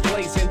rap game was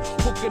blazing.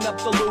 Hooking up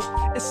the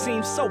loop, it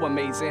seems so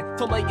amazing.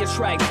 To lay your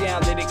track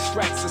down that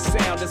extracts the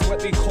sound is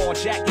what we call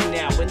jacking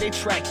now when they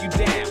track you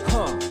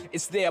down.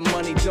 It's their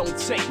money, don't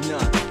take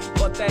none.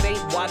 But that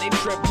ain't why they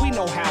trip, we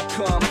know how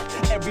come.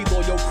 Every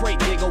loyal crate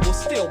nigga will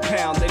still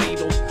pound the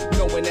needle,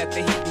 knowing that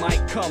the heat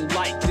might come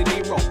like De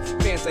Niro.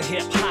 Fans of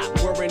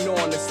hip-hop, wearing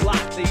on the slot.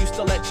 They used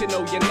to let you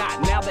know you're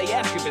not, now they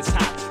ask if it's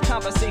hot.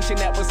 Conversation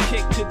that was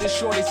kicked to the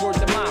shorties word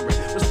demanding.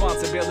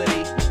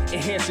 Responsibility,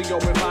 enhancing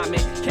your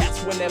environment.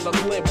 Cats would never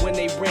glib when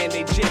they ran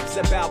their jibs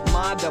about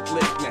mind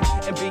upliftment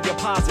and being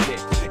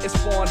positive. It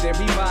spawned and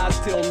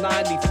revised till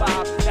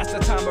 95. That's the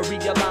time of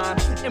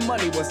realign, and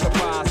money was the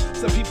prize.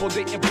 Some people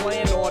didn't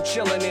plan on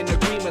chilling in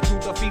agreement. Through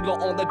the feeler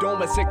on the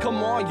dome and said, come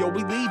on, yo,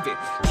 we leaving.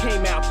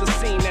 Came out the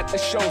scene that the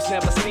shows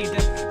never see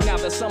them. Now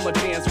the summer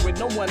dance with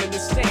no one in the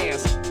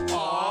stands.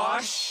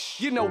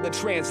 You know the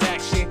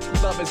transaction.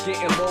 Love is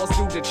getting lost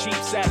through the cheap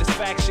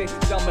satisfaction.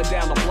 Dumbing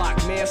down the block,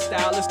 man,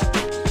 stylist.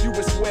 You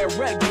would swear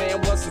Red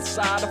Man was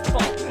inside a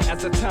funk.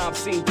 As the time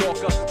seemed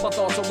darker, my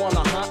thoughts are on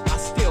a hunt. I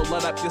still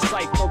let up your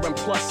cipher and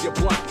plus your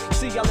blunt.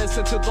 See, I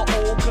listen to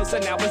the old, cause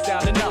now it's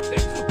down to nothing.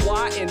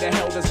 Why in the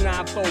hell does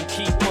 9-4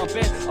 keep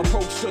pumping?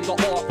 Approach to the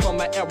art from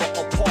an era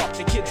apart.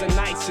 The kids are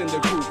nice in the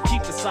group,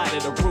 keep the side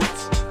of the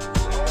roots.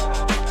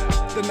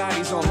 The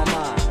 90s on my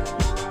mind.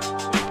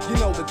 You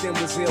know that them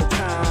was ill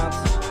times.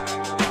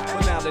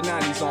 But now the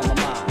 90s on my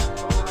mind.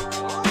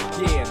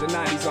 Yeah, the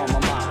 90s on my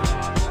mind.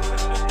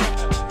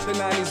 The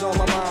 90s on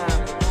my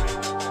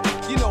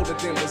mind. You know that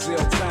them was ill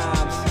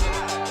times.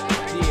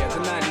 Yeah,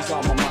 the 90s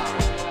on my mind.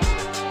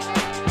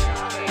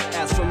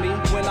 As for me,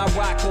 when I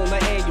rock on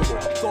the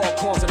annual, thought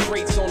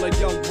concentrates on a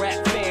young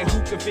rap fan who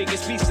can figure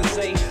speech to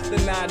say. The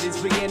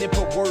 90s beginning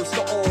put words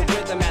to all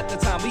rhythm at the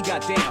time we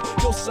got down.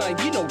 Yo son,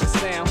 you know the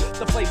sound.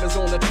 The flavors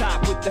on the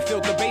top with the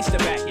filter bass to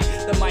back it.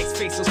 The mic's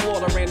face of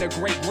slaughter and the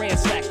great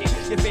ransacking.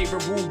 Your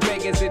favorite rule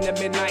beggars in the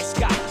midnight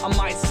sky. I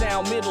might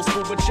sound middle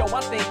school, but yo,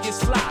 I think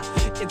it's fly.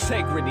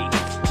 Integrity,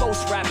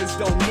 most rappers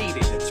don't need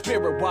it.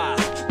 Spirit-wise,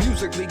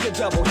 musically, your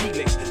double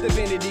helix.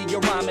 Divinity,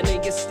 your rhyming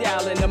and your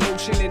style and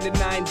emotion in the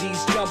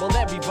 90s jumble.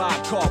 Every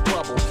vibe called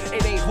bubble.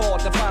 It ain't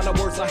hard to find the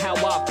words on how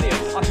I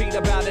feel. I paid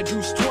about a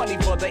juice 20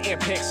 for the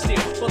impact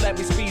still. But let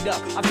me speed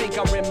up, I think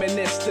I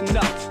reminisced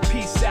enough.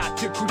 Peace out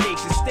to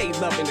creation, stay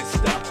loving this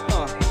stuff.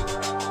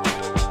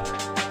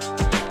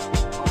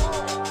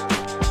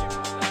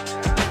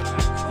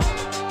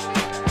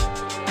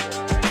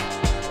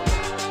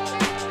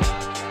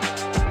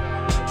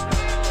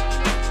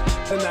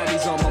 The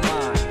 90s on my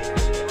mind.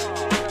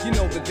 You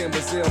know that them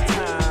was ill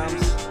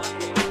times.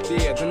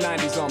 Yeah, the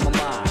 90s on my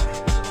mind.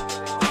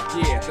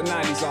 Yeah, the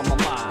 90s on my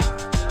mind.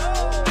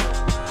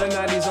 The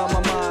 90s on my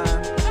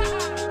mind.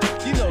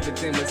 You know that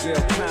them was ill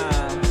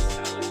times.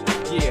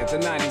 Yeah, the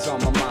 90s on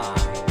my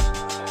mind.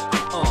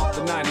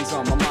 The 90s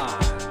on my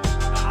mind.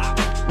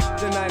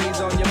 The 90s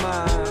on your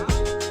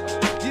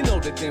mind. You know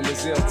that them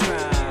was ill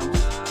times.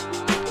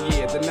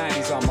 Yeah, the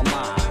 90s on my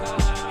mind.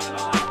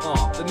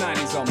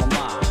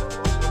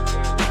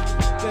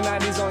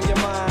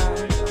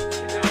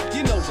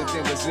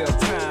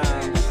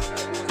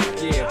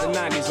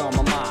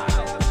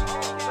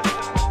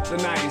 The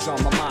 90s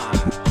on my mind.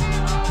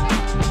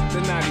 The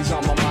 90s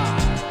on my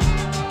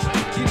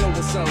mind. You know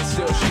the sun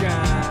still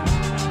shines.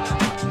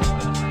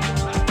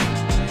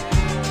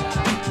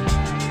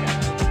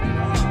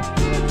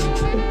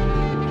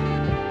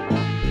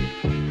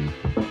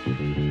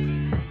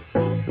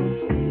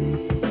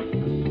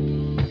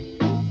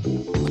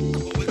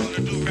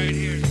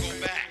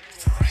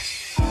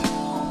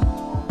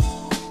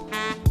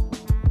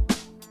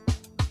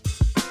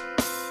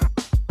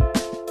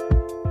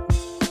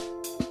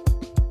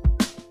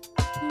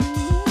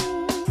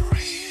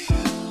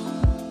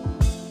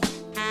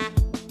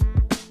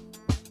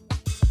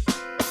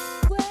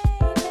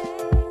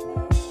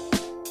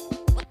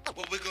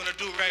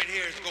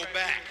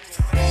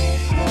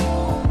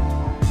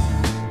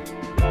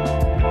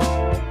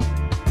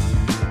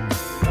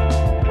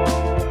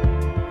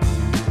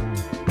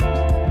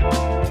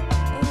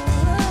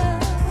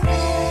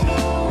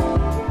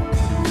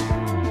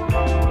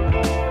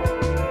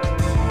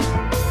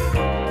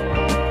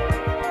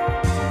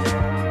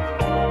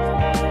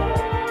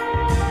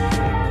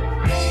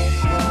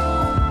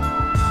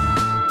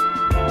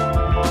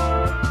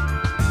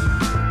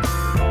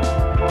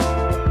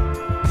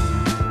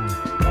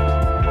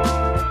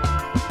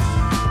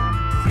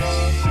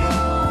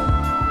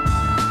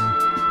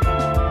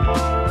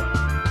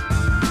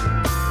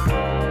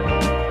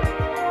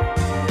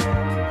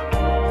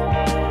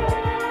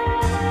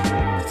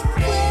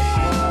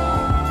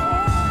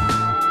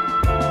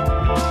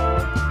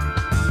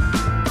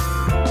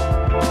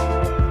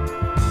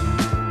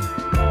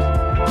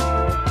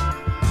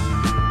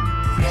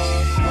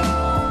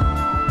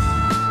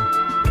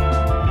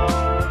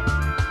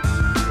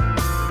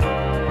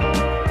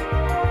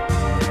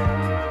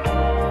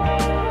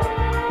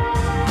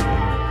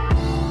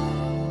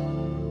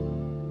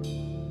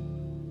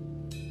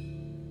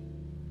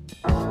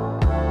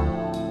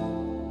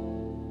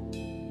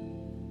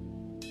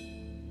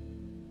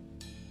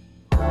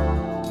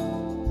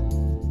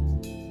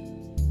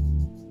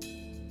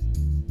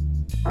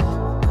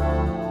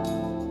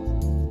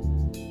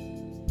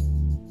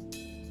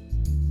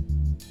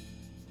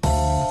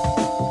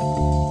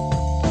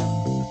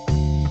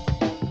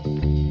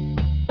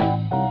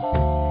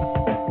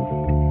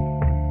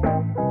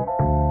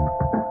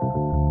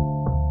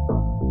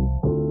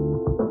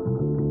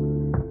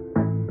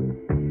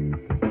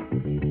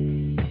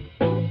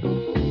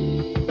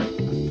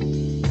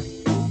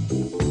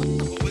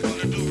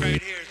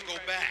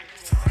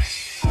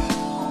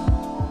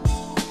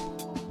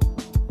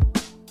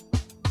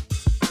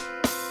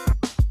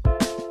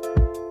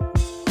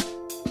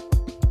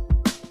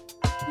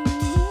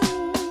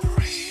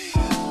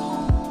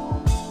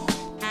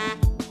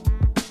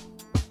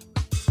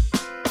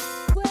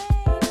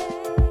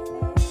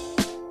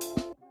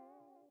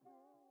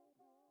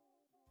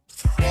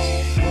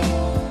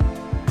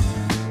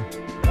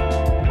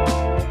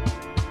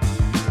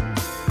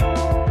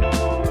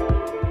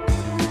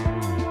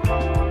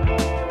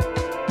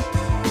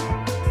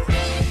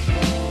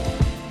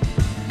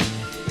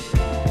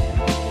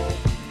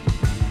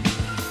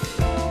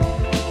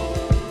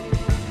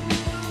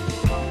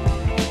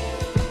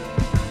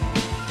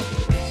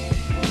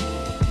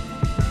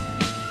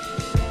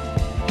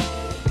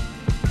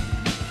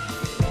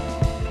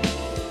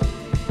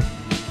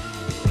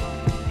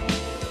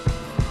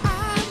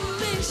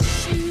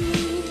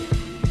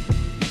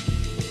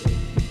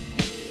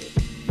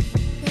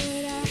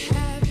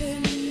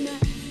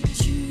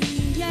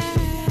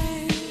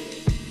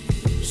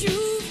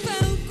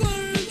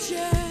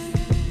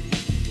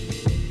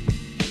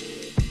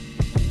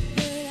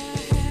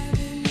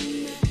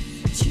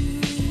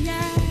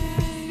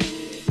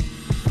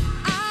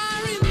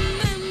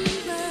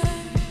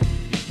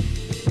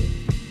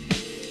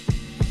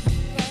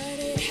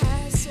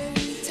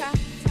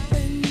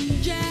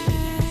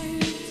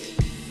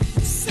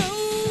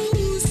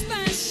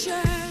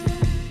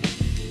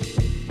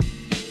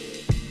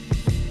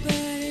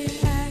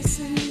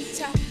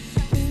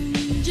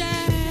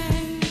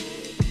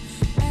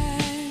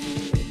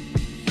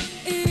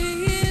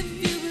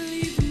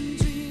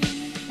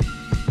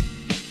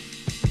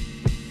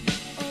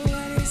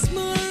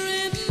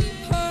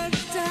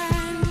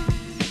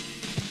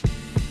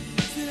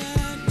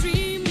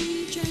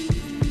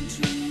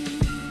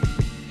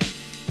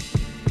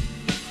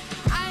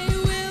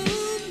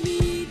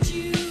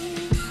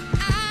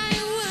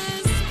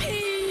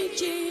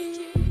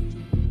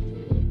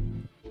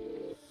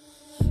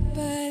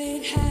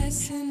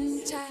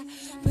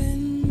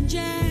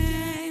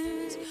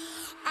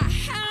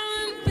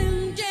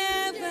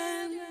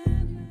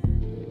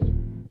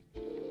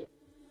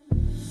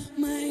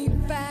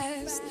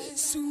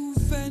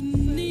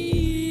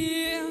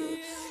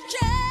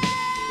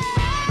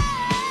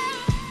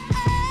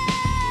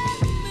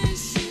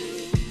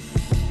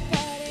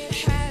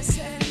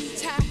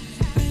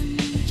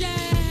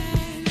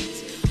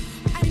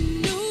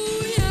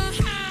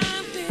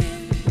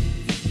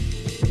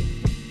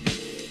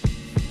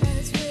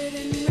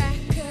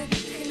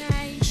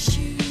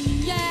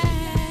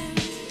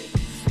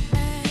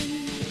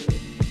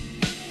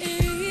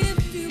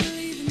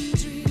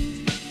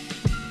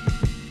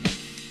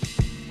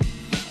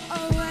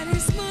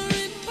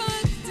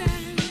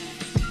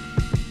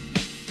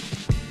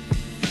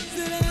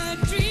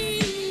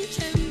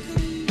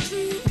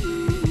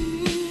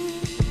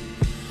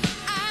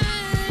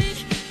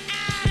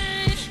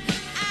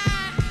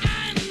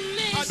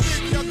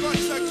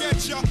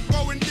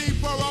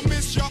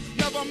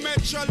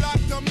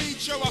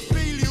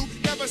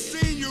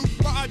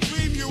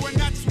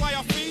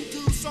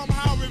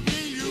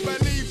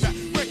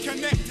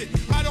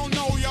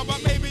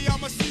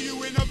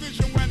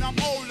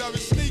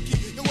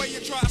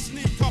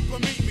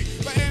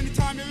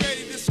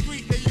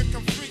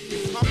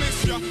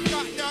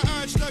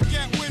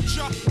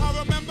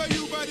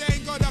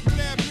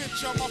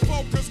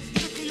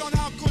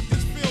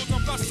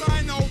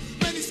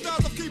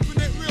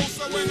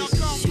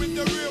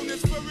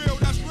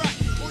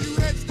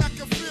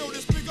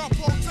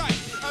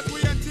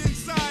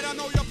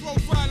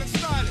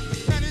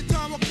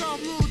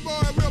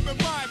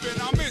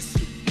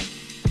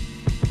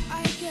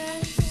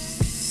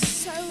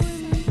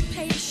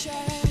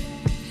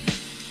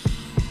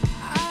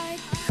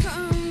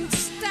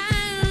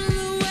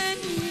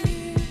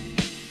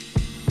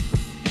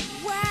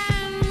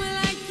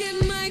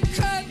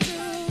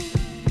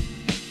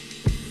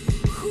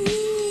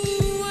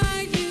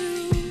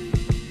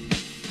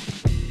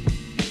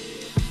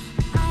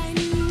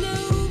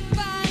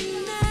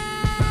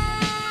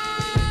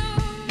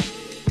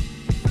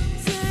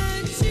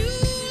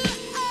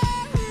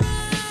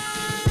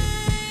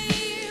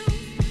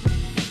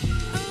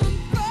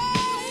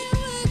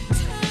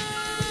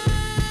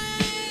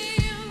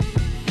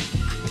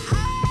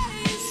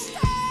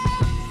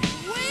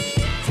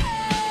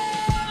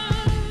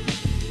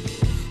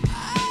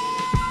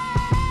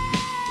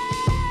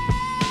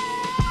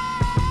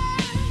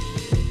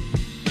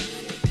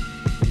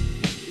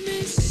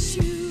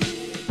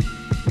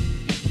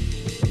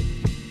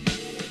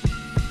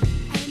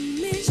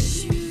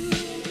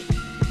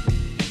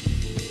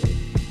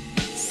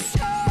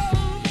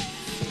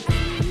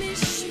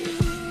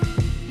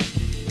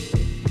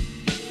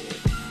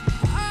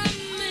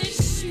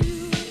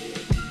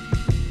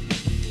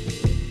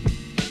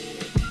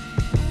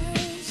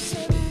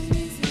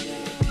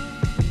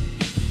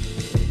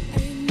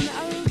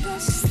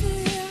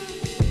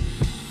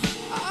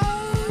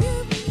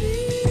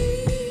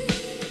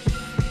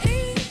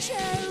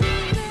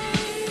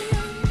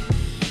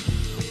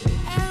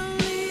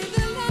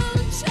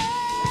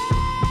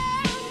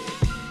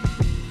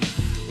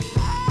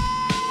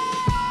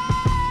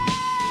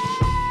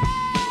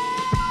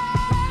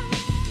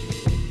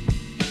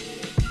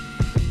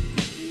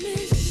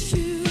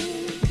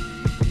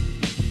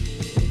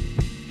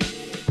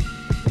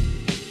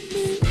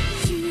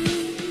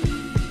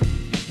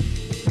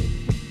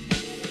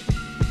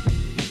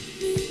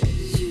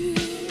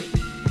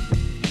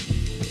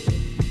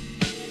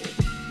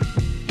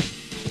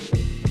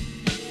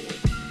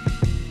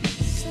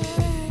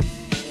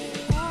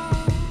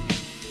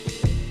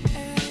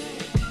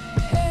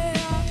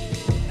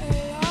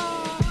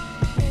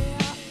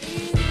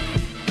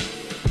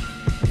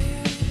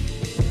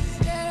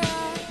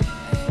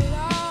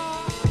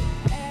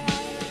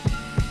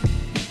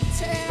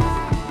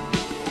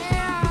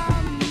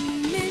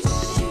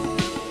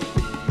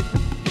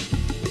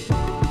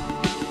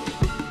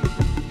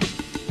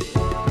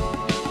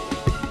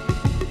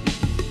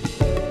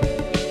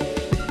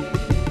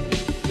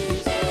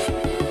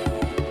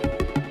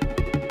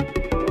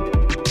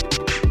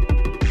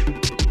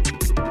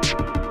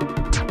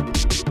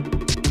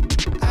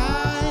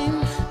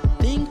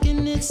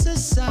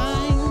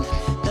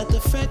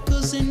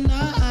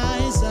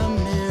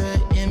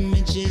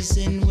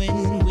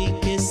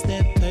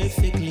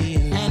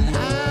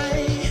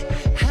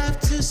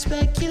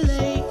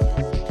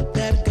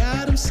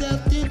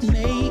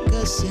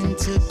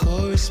 shapes into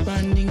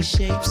corresponding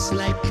shapes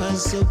like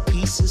puzzle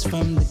pieces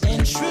from the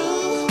and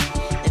true.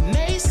 It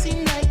may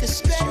seem like a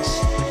stretch,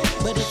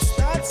 but it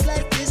starts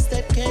like this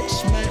that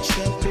catch my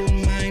troubled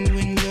mind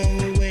when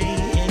you're away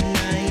and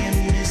I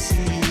am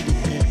missing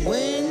you.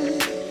 When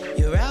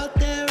you're out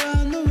there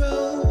on the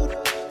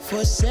road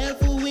for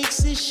several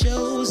weeks it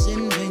shows,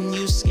 and when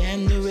you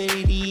scan the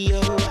radio,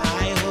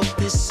 I hope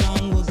this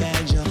song will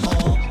guide you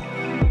home.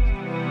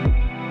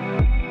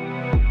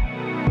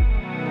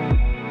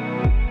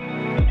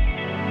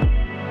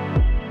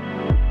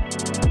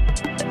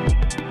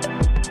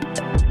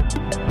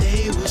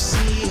 They will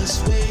see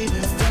us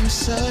waving from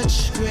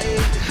such great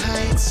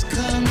heights.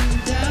 Come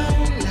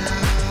down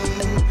now,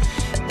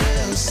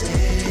 they'll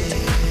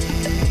say,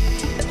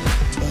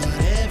 but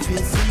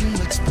everything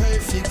looks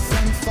perfect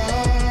from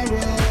far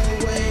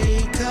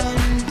away.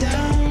 Come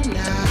down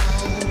now,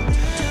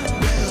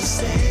 we'll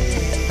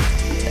say.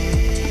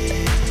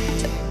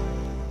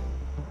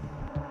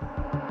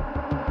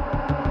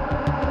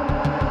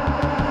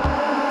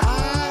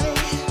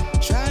 I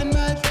tried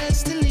my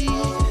best to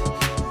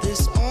leave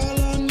this all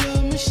on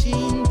your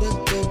machine,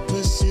 but the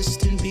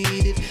persistent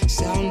beat it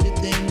sounded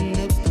then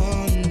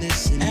upon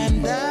this,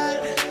 and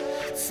that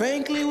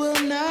frankly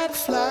will not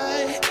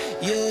fly.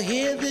 You'll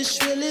hear the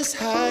shrillest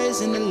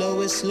highs and the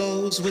lowest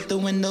lows with the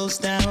windows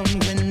down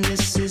when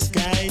this is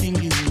guiding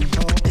you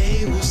home.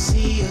 They will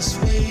see us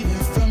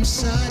waving from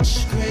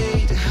such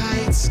great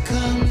heights.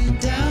 Come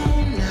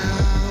down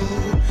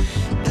now,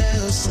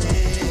 they'll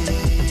say,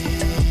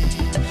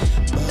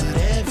 but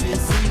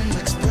everything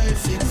looks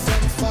perfect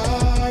from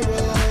far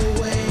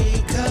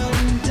away.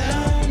 Come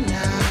down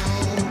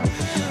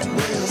now,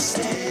 we'll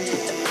say.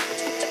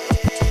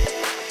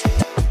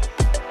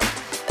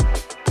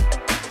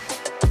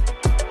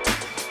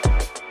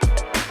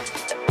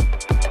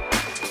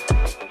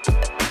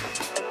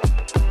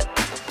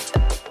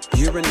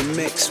 You're in the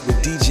mix with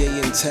DJ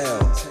Intel.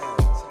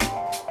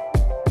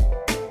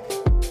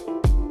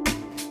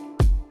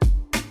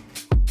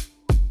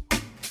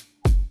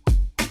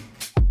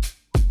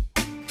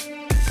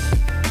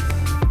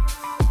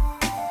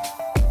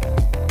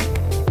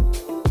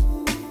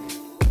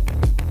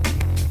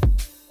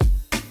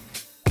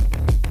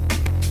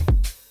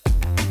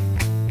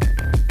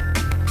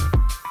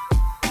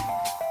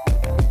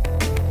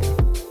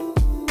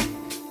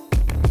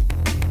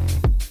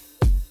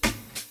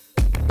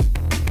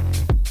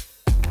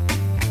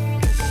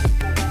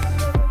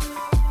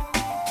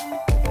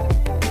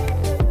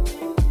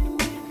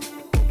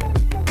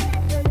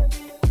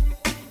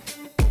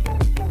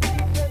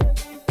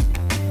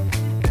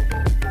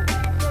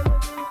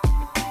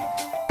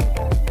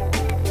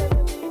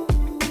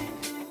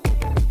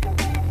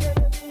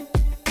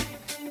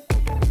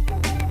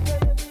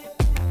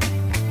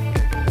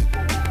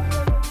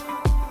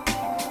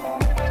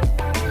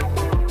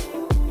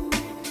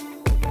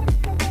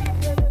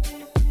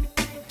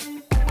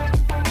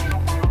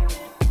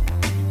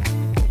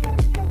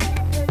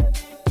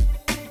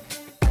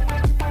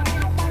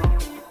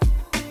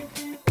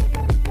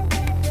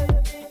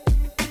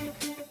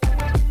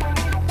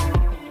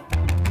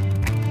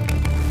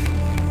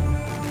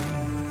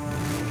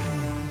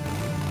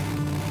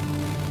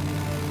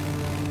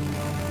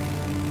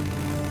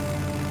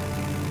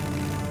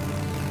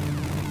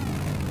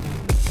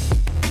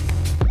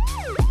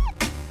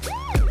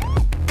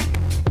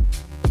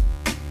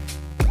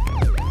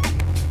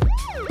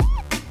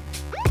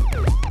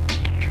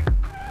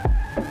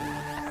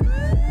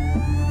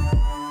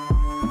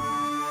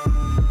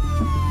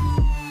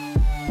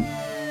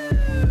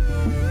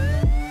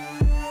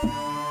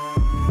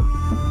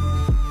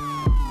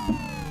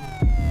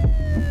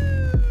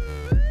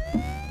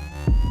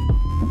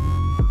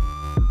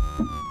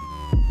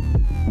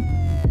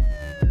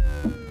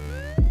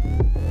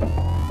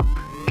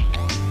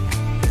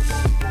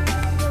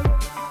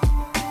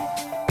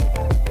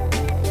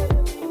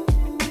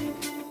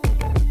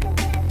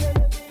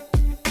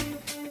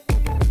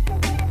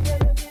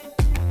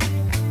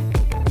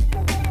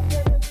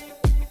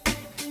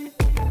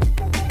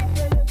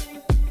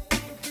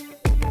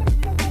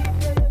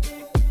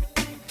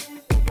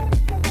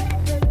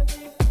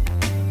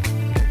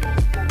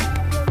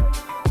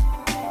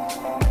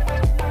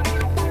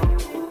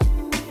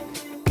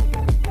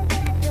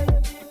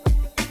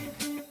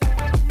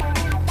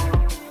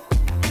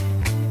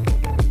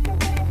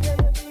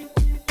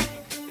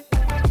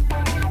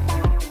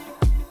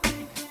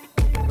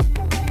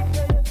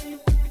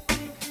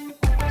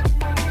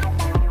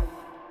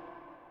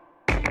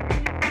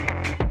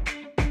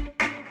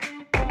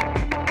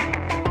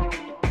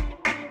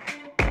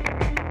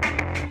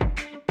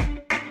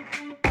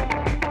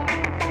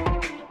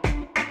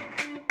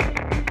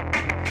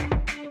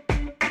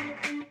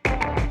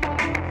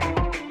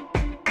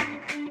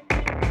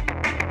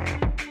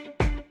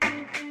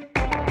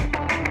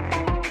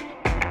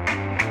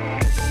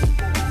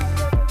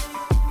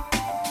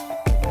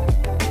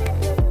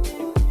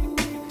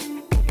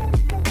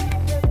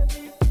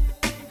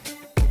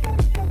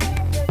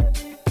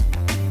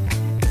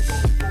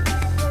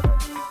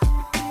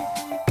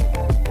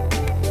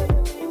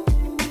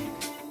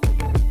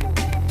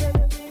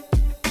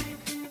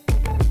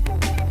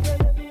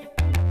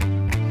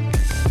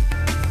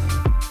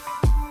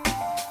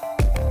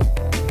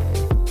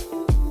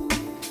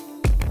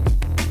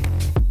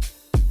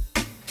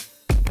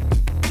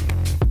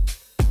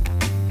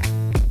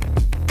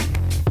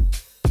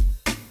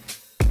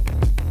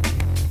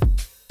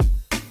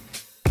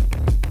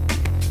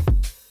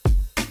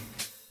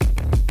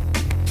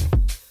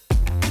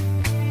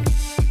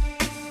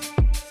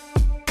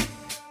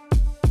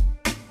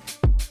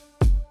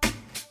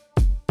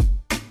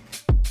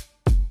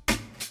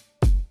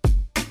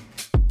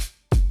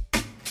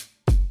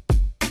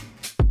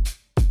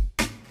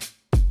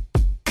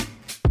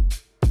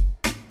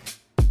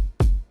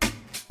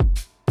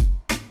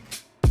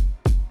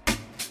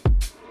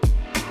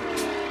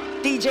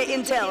 DJ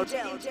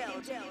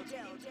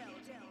Intel.